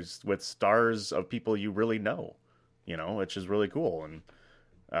thing, but it's with stars of people you really know, which is really cool. And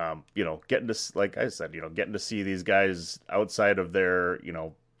getting to, like I said, getting to see these guys outside of their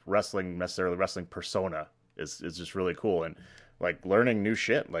wrestling persona is just really cool. And like learning new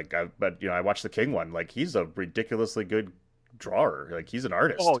shit, like I watched the King one, like he's a ridiculously good drawer, like he's an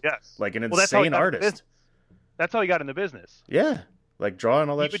artist. Oh yes, like an insane artist. That's how he got in the business. Yeah, like drawing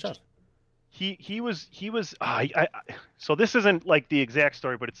all that stuff. He was so this isn't like the exact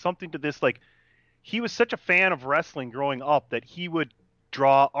story, but it's something to this. Like he was such a fan of wrestling growing up that he would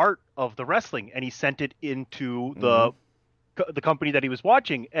draw art of the wrestling and he sent it into the company that he was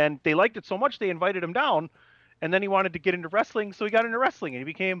watching, and they liked it so much they invited him down, and then he wanted to get into wrestling, so he got into wrestling and he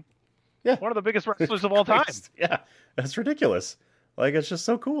became Yeah. One of the biggest wrestlers of all time. Yeah. That's ridiculous. Like, it's just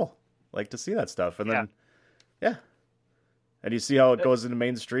so cool. Like, to see that stuff. And then, yeah. And you see how it goes into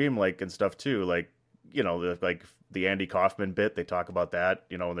mainstream, like, and stuff, too. Like, you know, like the Andy Kaufman bit, they talk about that,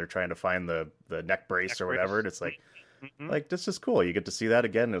 you know, when they're trying to find the neck brace or whatever. And it's like, like, this is cool. You get to see that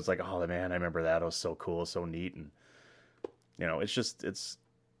again. And it's like, oh, man, I remember that. It was so cool, so neat. And, you know, it's just, it's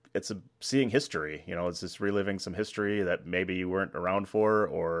seeing history. You know, it's just reliving some history that maybe you weren't around for,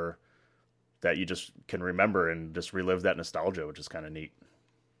 or that you just can remember and just relive that nostalgia, which is kind of neat.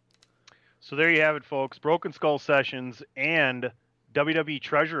 So there you have it, folks. Broken Skull Sessions and WWE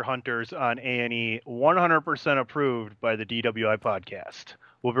Treasure Hunters on A&E, 100% approved by the DWI podcast.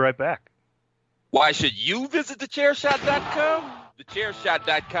 We'll be right back. Why should you visit thechairshot.com?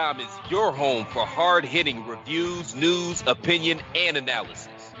 Thechairshot.com is your home for hard-hitting reviews, news, opinion, and analysis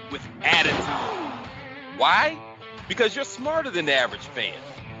with attitude. Why? Because you're smarter than the average fan.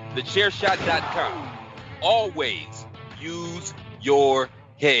 Thechairshot.com. Always use your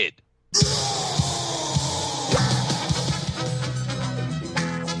head.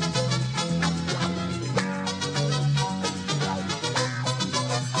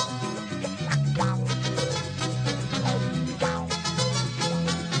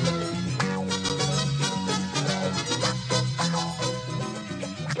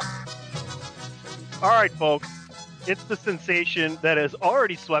 All right, folks. It's the sensation that has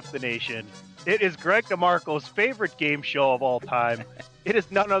already swept the nation. It is Greg DeMarco's favorite game show of all time. It is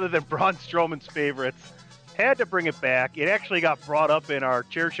none other than Braun Strowman's favorites. Had to bring it back. It actually got brought up in our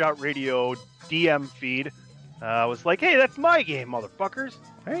Chairshot Radio DM feed. I was like, hey, that's my game, motherfuckers.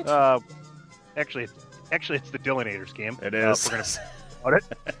 Right. Actually, it's the Dillinators game. It is. We're going to shout it.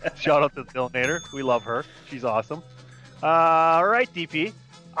 Shout out to the Dillinator. We love her. She's awesome. All right, DP.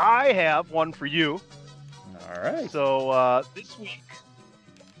 I have one for you. All right. So this week,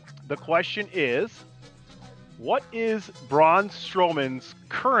 the question is, what is Braun Strowman's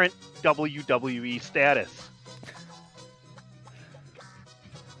current WWE status?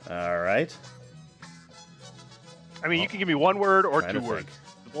 All right. I mean, you can give me one word or two words.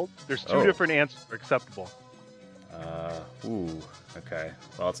 There's two different answers that are acceptable. Okay.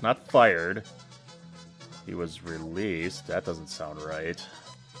 Well, it's not fired. He was released. That doesn't sound right.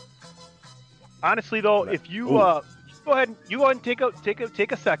 Honestly, though, if you go ahead and take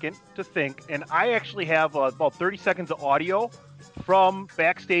a second to think, and I actually have about 30 seconds of audio from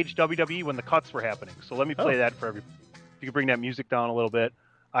backstage WWE when the cuts were happening. So let me play that for everybody. If you could bring that music down a little bit,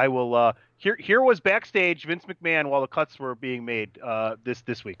 I will. Here was backstage Vince McMahon while the cuts were being made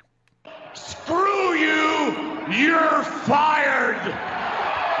this week. Screw you! You're fired!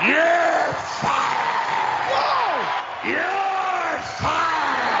 You're fired! Whoa! You're fired!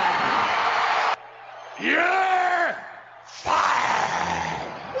 You're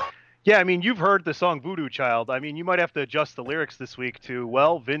fired! Yeah, I mean, you've heard the song Voodoo Child. I mean, you might have to adjust the lyrics this week to,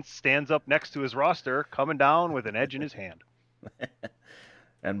 well, Vince stands up next to his roster, coming down with an edge in his hand.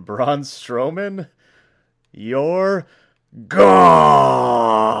 And Braun Strowman, you're gone.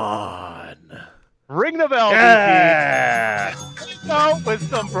 Ring the bell, yeah. DP. Out with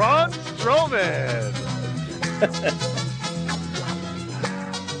some Braun Strowman.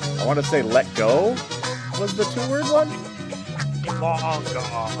 I want to say let go was the 2-word one. Long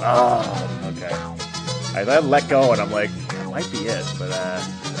gone. Oh, okay. I then let go, and I'm like, that might be it, but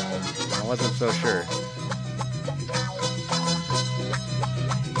I wasn't so sure.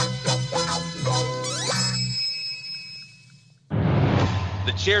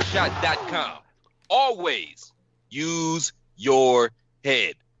 Thechairshot.com. Always use your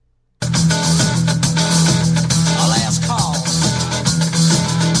head. Last call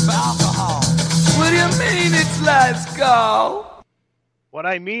for alcohol. What do you mean it's last call? What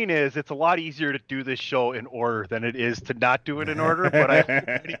I mean is, it's a lot easier to do this show in order than it is to not do it in order. But I hope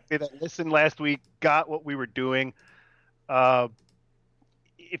anybody that listened last week got what we were doing.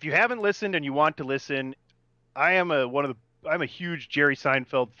 If you haven't listened and you want to listen, I'm a huge Jerry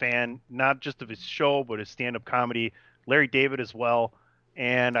Seinfeld fan, not just of his show, but his stand-up comedy. Larry David as well.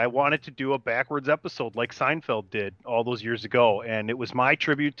 And I wanted to do a backwards episode like Seinfeld did all those years ago. And it was my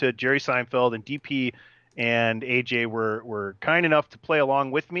tribute to Jerry Seinfeld, and DP and AJ were kind enough to play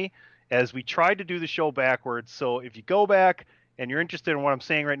along with me as we tried to do the show backwards. So if you go back and you're interested in what I'm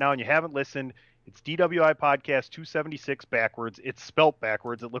saying right now and you haven't listened, it's DWI Podcast 276 backwards. It's spelt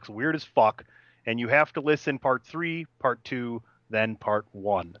backwards. It looks weird as fuck. And you have to listen part 3, part 2, then part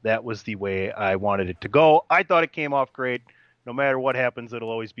 1. That was the way I wanted it to go. I thought it came off great. No matter what happens, it'll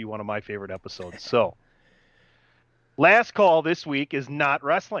always be one of my favorite episodes. So Last call this week is not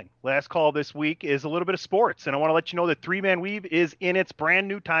wrestling. Last call this week is a little bit of sports. And I want to let you know that Three-Man Weave is in its brand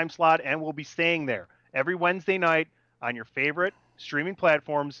new time slot and will be staying there every Wednesday night on your favorite streaming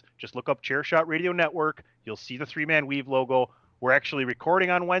platforms. Just look up Chairshot Radio Network. You'll see the Three-Man Weave logo. We're actually recording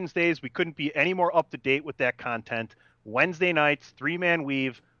on Wednesdays. We couldn't be any more up to date with that content. Wednesday nights, Three-Man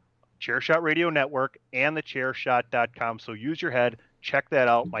Weave, Chairshot Radio Network, and the Chairshot.com. So use your head. Check that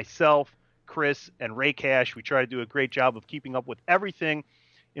out. Myself, Chris, and Ray Cash, we try to do a great job of keeping up with everything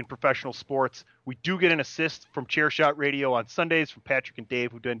in professional sports. We do get an assist from Chairshot Radio on Sundays from Patrick and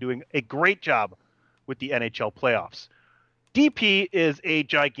Dave, who've been doing a great job with the NHL playoffs. DP is a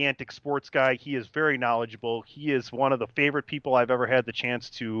gigantic sports guy. He is very knowledgeable. He is one of the favorite people I've ever had the chance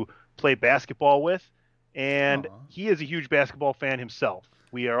to play basketball with, and he is a huge basketball fan himself.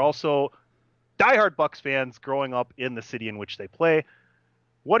 We are also diehard Bucks fans growing up in the city in which they play.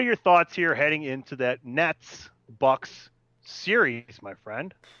 What are your thoughts here heading into that Nets-Bucks series, my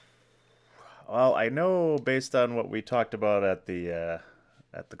friend? Well, I know based on what we talked about at the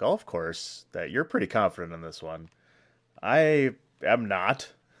golf course that you're pretty confident in this one. I am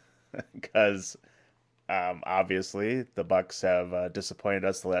not, because obviously the Bucks have disappointed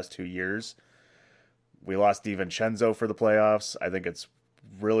us the last 2 years. We lost DiVincenzo for the playoffs. I think it's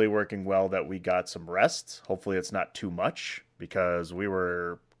really working well that we got some rest. Hopefully it's not too much, because we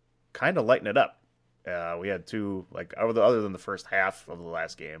were kind of lighting it up. We had two, other than the first half of the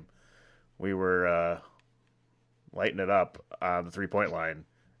last game, we were lighting it up on the 3-point line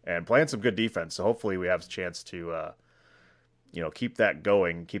and playing some good defense. So hopefully we have a chance to keep that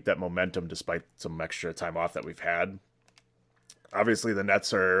going, keep that momentum despite some extra time off that we've had. Obviously, the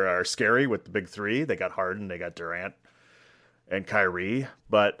Nets are scary with the big three. They got Harden, they got Durant, and Kyrie.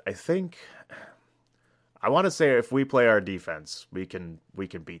 But I think I want to say if we play our defense, we can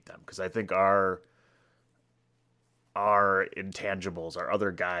beat them, because I think our intangibles, our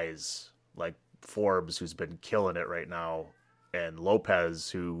other guys like Forbes, who's been killing it right now, and Lopez,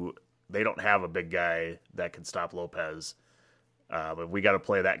 who they don't have a big guy that can stop Lopez. But we got to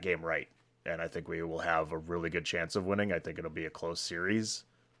play that game right, and I think we will have a really good chance of winning. I think it'll be a close series.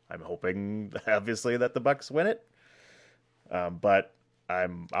 I'm hoping, obviously, that the Bucks win it, but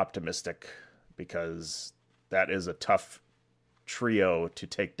I'm optimistic, because that is a tough trio to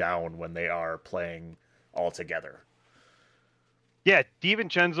take down when they are playing all together. Yeah,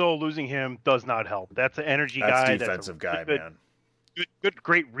 DiVincenzo, losing him does not help. That's an energy guy. That's defensive guy, man. Good,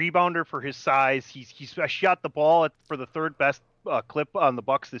 great rebounder for his size. He's shot the ball for the third best clip on the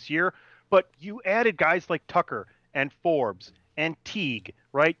Bucks this year. But you added guys like Tucker and Forbes and Teague,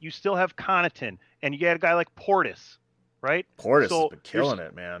 right? You still have Connaughton, and you had a guy like Portis, right? Portis has been killing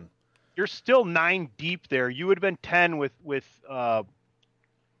it, man. You're still 9 deep there. You would have been 10 with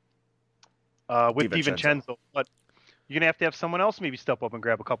DiVincenzo, but you're going to have someone else maybe step up and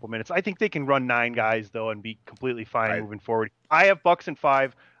grab a couple minutes. I think they can run 9 guys, though, and be completely fine moving forward. I have Bucks in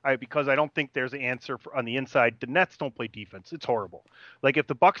 5 because I don't think there's an answer on the inside. The Nets don't play defense. It's horrible. Like, if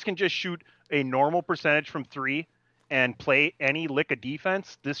the Bucks can just shoot a normal percentage from 3 and play any lick of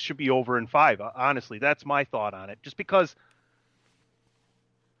defense, this should be over in 5. Honestly, that's my thought on it. Just because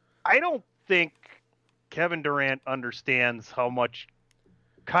I don't think Kevin Durant understands how much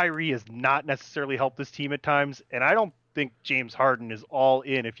Kyrie has not necessarily helped this team at times, and I don't think James Harden is all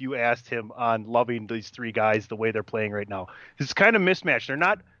in if you asked him on loving these 3 guys the way they're playing right now. It's kind of mismatched. They're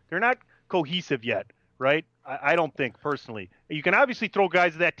not cohesive yet, right? I don't think, personally. You can obviously throw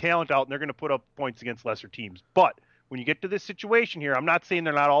guys of that talent out, and they're going to put up points against lesser teams. But when you get to this situation here, I'm not saying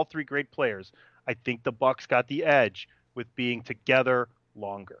they're not all 3 great players. I think the Bucks got the edge with being together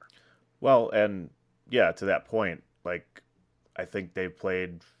longer. Well, and yeah, to that point, I think they've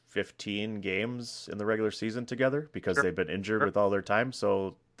played 15 games in the regular season together, because they've been injured with all their time.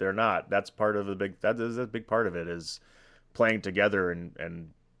 So they're not. That is a big part of it, is playing together and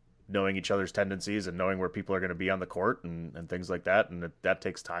knowing each other's tendencies and knowing where people are going to be on the court and things like that. And that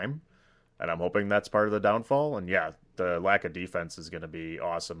takes time. And I'm hoping that's part of the downfall. And yeah, the lack of defense is going to be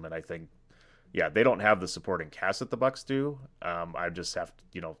awesome. And I think, yeah, they don't have the supporting cast that the Bucks do. I just have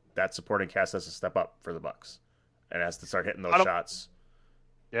to, that supporting cast has to step up for the Bucks and has to start hitting those shots.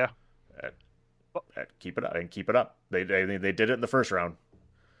 Yeah. Keep it up. They did it in the first round.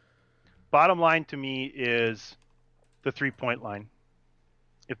 Bottom line to me is the 3-point line.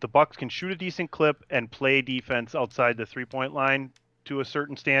 If the Bucks can shoot a decent clip and play defense outside the 3-point line to a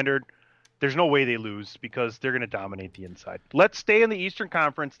certain standard, there's no way they lose, because they're going to dominate the inside. Let's stay in the Eastern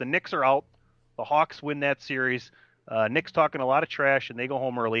Conference. The Knicks are out. The Hawks win that series. Knicks talking a lot of trash, and they go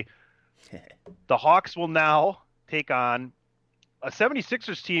home early. The Hawks will now take on a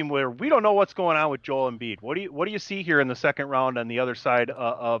 76ers team where we don't know what's going on with Joel Embiid. What do you see here in the second round on the other side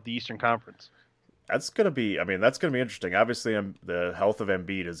of the Eastern Conference? That's going to be interesting. Obviously, the health of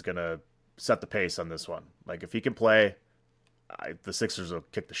Embiid is going to set the pace on this one. Like, if he can play, the Sixers will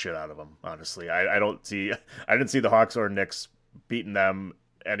kick the shit out of him, honestly. I didn't see the Hawks or Knicks beating them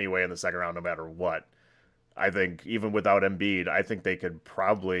anyway in the second round no matter what. I think even without Embiid, I think they could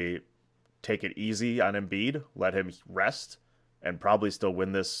probably take it easy on Embiid, let him rest, and probably still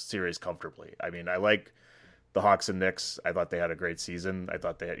win this series comfortably. I mean, I like the Hawks and Knicks. I thought they had a great season. I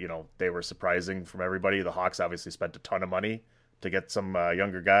thought they were surprising from everybody. The Hawks obviously spent a ton of money to get some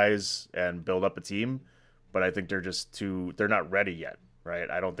younger guys and build up a team, but I think they're not ready yet, right?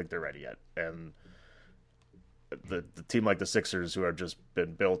 I don't think they're ready yet. And the team like the Sixers, who have just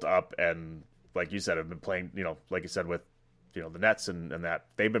been built up and, like you said, have been playing, like you said, with, the Nets and that,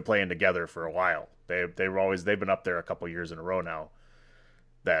 they've been playing together for a while. They've been up there a couple years in a row now,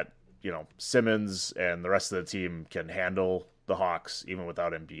 that, Simmons and the rest of the team can handle the Hawks even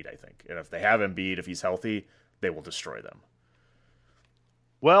without Embiid, I think. And if they have Embiid, if he's healthy, they will destroy them.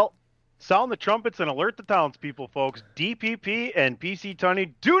 Well, sound the trumpets and alert the townspeople, folks. DPP and PC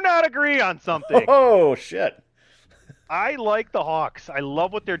Tunney do not agree on something. Oh, shit. I like the Hawks. I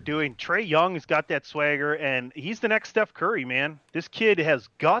love what they're doing. Trae Young has got that swagger, and he's the next Steph Curry, man. This kid has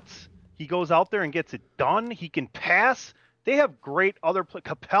guts. He goes out there and gets it done. He can pass. They have great other play.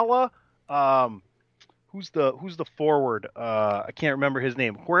 Capella, who's the forward? I can't remember his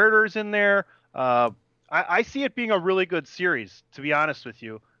name. Huerter's in there. I see it being a really good series, to be honest with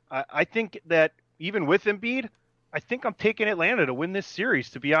you. I think that even with Embiid, I think I'm taking Atlanta to win this series,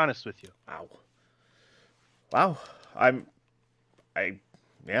 to be honest with you. Wow. I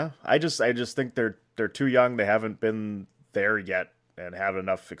just think they're too young. They haven't been there yet and have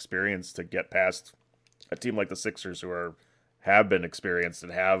enough experience to get past a team like the Sixers, who have been experienced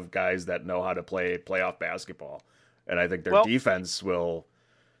and have guys that know how to play playoff basketball. And I think their defense will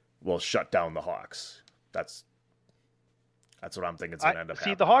shut down the Hawks. That's what I'm thinking is going to end up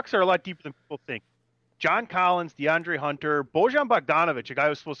happening. See, the Hawks are a lot deeper than people think. John Collins, DeAndre Hunter, Bojan Bogdanovic, a guy who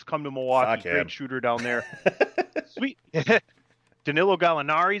was supposed to come to Milwaukee, great shooter down there. Sweet. Danilo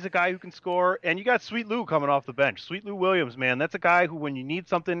Gallinari's a guy who can score, and you got Sweet Lou coming off the bench. Sweet Lou Williams, man, that's a guy who, when you need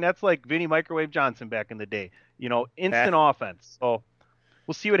something, that's like Vinny Microwave Johnson back in the day. Instant offense. So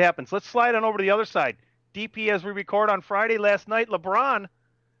we'll see what happens. Let's slide on over to the other side. DP, as we record on Friday last night, LeBron,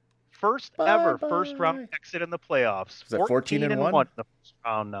 first round exit in the playoffs. Is that 14-1 in the first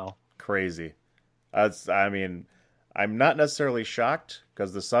round now. Crazy. I'm not necessarily shocked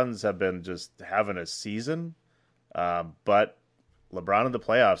because the Suns have been just having a season, but LeBron in the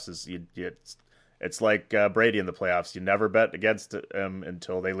playoffs it's like Brady in the playoffs. You never bet against him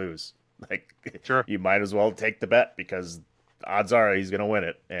until they lose. Like, sure, you might as well take the bet because odds are he's going to win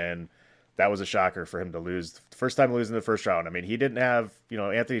it. And that was a shocker for him to lose. First time losing the first round. I mean, he didn't have,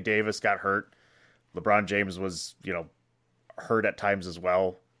 Anthony Davis got hurt. LeBron James was, hurt at times as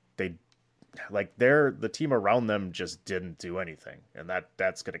well. The team around them just didn't do anything. And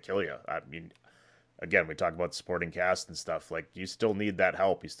that's going to kill you. I mean, again, we talk about supporting cast and stuff. Like, you still need that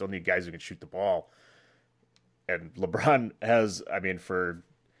help. You still need guys who can shoot the ball. And LeBron has, for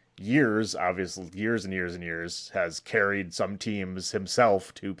years, obviously, years and years and years, has carried some teams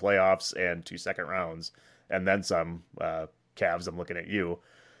himself to playoffs and to second rounds. And then some. Cavs, I'm looking at you,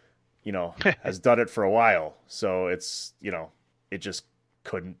 has done it for a while. So it's, it just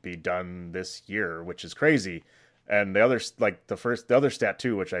couldn't be done this year, which is crazy. And the other stat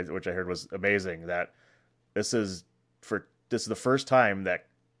too, which I heard was amazing, that this is the first time that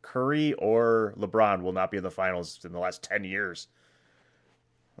Curry or LeBron will not be in the finals in the last 10 years.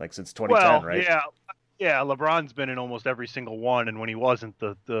 Like since 2010, right? Yeah. LeBron's been in almost every single one, and when he wasn't,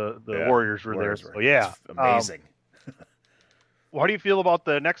 the Warriors were there. So yeah, it's amazing. How do you feel about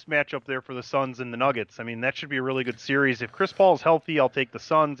the next matchup there for the Suns and the Nuggets? I mean, that should be a really good series. If Chris Paul's healthy, I'll take the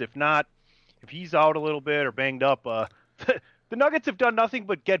Suns. If not, if he's out a little bit or banged up, the Nuggets have done nothing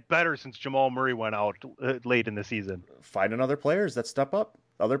but get better since Jamal Murray went out late in the season. Finding other players that step up.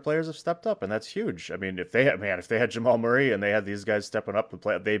 Other players have stepped up, and that's huge. I mean, if they had Jamal Murray and they had these guys stepping up and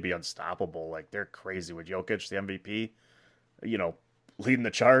play, they'd be unstoppable. Like, they're crazy with Jokic, the MVP, leading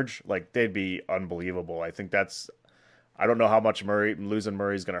the charge. Like, they'd be unbelievable. I think I don't know how much losing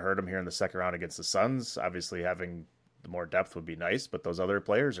Murray is going to hurt him here in the second round against the Suns. Obviously, having the more depth would be nice, but those other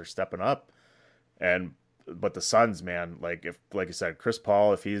players are stepping up. But the Suns, man, like you said, Chris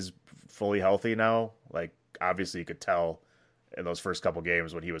Paul, if he's fully healthy now, like, obviously you could tell in those first couple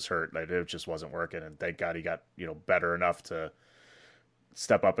games when he was hurt, like, it just wasn't working. And thank God he got, better enough to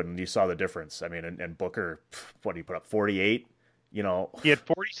step up, and you saw the difference. I mean, and Booker, what, he put up 48? You know, he had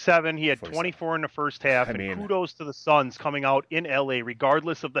 47. He had 47. 24 in the first half. Kudos to the Suns coming out in LA,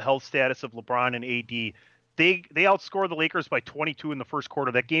 regardless of the health status of LeBron and AD. They outscored the Lakers by 22 in the first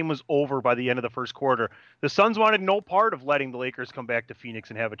quarter. That game was over by the end of the first quarter. The Suns wanted no part of letting the Lakers come back to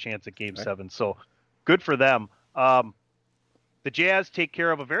Phoenix and have a chance at Game 7. So good for them. The Jazz take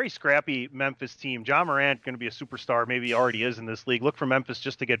care of a very scrappy Memphis team. John Morant going to be a superstar. Maybe he already is in this league. Look for Memphis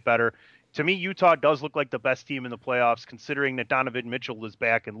just to get better. To me, Utah does look like the best team in the playoffs, considering that Donovan Mitchell is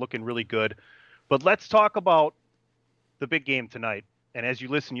back and looking really good. But let's talk about the big game tonight. And as you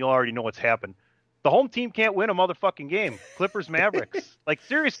listen, you'll already know what's happened. The home team can't win a motherfucking game. Clippers, Mavericks. Like,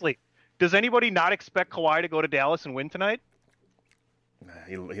 seriously, does anybody not expect Kawhi to go to Dallas and win tonight?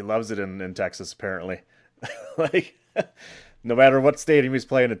 He loves it in Texas, apparently. Like, no matter what stadium he's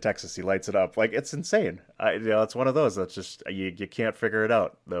playing in Texas, he lights it up. Like, it's insane. It's one of those that's just you can't figure it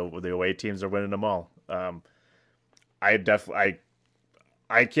out. The away teams are winning them all. This is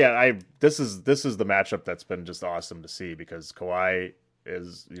the matchup that's been just awesome to see, because Kawhi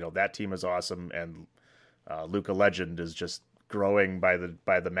is, that team is awesome, and Luka Legend is just growing by the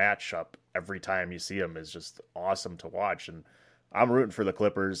matchup. Every time you see him is just awesome to watch, and I'm rooting for the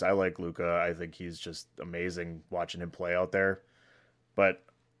Clippers. I like Luka. I think he's just amazing watching him play out there. But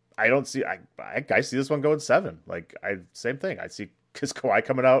I don't see. I see this one going 7. Like, same thing. I see Kawhi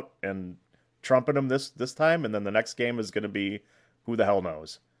coming out and trumping him this time, and then the next game is going to be who the hell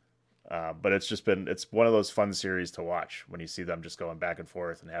knows. But it's one of those fun series to watch when you see them just going back and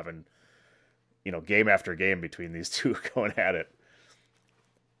forth and having, game after game between these two going at it.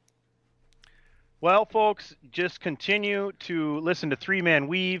 Well, folks, just continue to listen to Three Man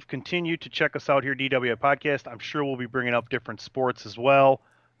Weave. Continue to check us out here, DWI Podcast. I'm sure we'll be bringing up different sports as well.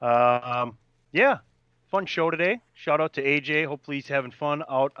 Yeah, fun show today. Shout out to AJ. Hopefully he's having fun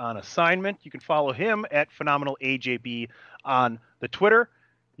out on assignment. You can follow him at PhenomenalAJB on the Twitter.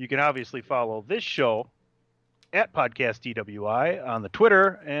 You can obviously follow this show at Podcast DWI on the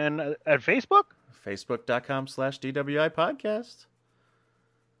Twitter and at Facebook. Facebook.com/DWI Podcast.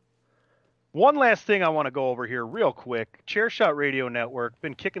 One last thing I want to go over here real quick. Chairshot Radio Network,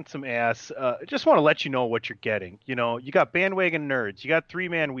 been kicking some ass. Just want to let you know what you're getting. You got Bandwagon Nerds. You got Three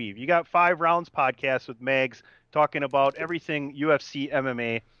Man Weave. You got 5 Rounds Podcast with Megs talking about everything UFC,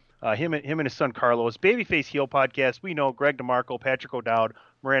 MMA. Him and his son Carlos. Babyface Heel Podcast. We know Greg DeMarco, Patrick O'Dowd,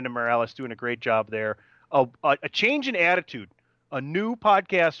 Miranda Morales doing a great job there. A change in attitude. A new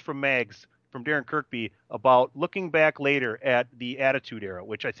podcast from Megs, from Darren Kirkby, about looking back later at the Attitude Era,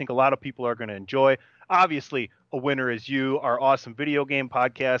 which I think a lot of people are going to enjoy. Obviously, A Winner Is You, our awesome video game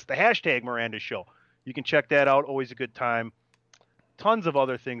podcast, the hashtag Miranda Show. You can check that out. Always a good time. Tons of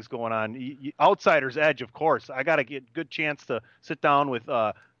other things going on. Outsider's Edge, of course. I got to get a good chance to sit down with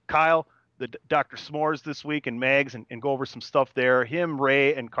Kyle, the Dr. S'mores this week, and Mags, and go over some stuff there. Him,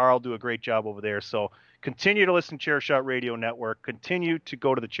 Ray, and Carl do a great job over there. So continue to listen to Chairshot Radio Network. Continue to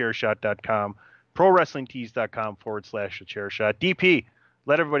go to thechairshot.com, prowrestlingtees.com/thechairshot. DP,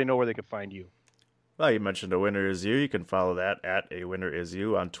 let everybody know where they can find you. Well, you mentioned A Winner Is You. You can follow that at A Winner Is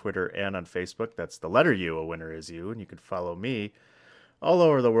You on Twitter and on Facebook. That's the letter U, A Winner Is You. And you can follow me all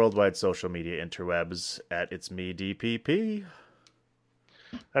over the worldwide social media interwebs at It's Me DPP.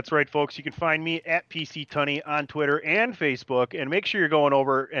 That's right, folks. You can find me at PC Tunney on Twitter and Facebook, and make sure you're going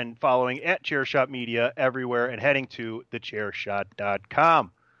over and following at Chairshot Media everywhere and heading to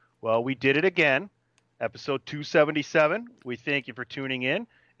thechairshot.com. Well, we did it again. Episode 277. We thank you for tuning in,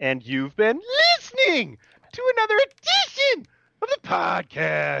 and you've been listening to another edition of the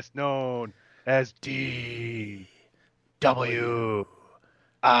podcast known as DWI.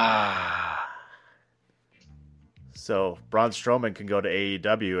 So Braun Strowman can go to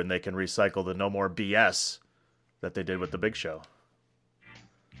AEW and they can recycle the No More BS that they did with the Big Show.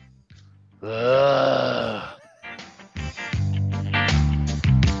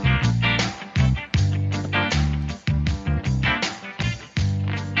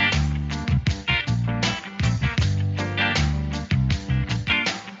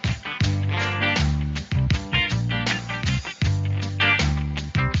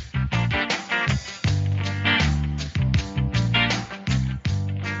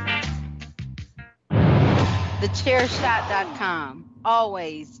 Thechairshot.com.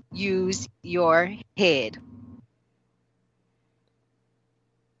 Always use your head.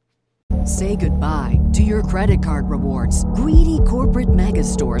 Say goodbye to your credit card rewards. Greedy corporate mega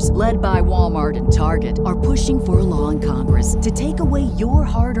stores, led by Walmart and Target, are pushing for a law in Congress to take away your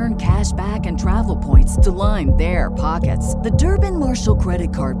hard-earned cash back and travel points to line their pockets. The Durbin-Marshall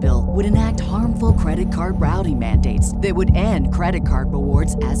credit card bill would enact harmful credit card routing mandates that would end credit card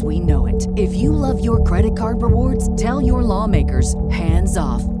rewards as we know it. If you love your credit card rewards, tell your lawmakers, hands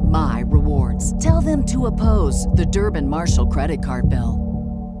off my rewards. Tell them to oppose the Durbin-Marshall credit card bill.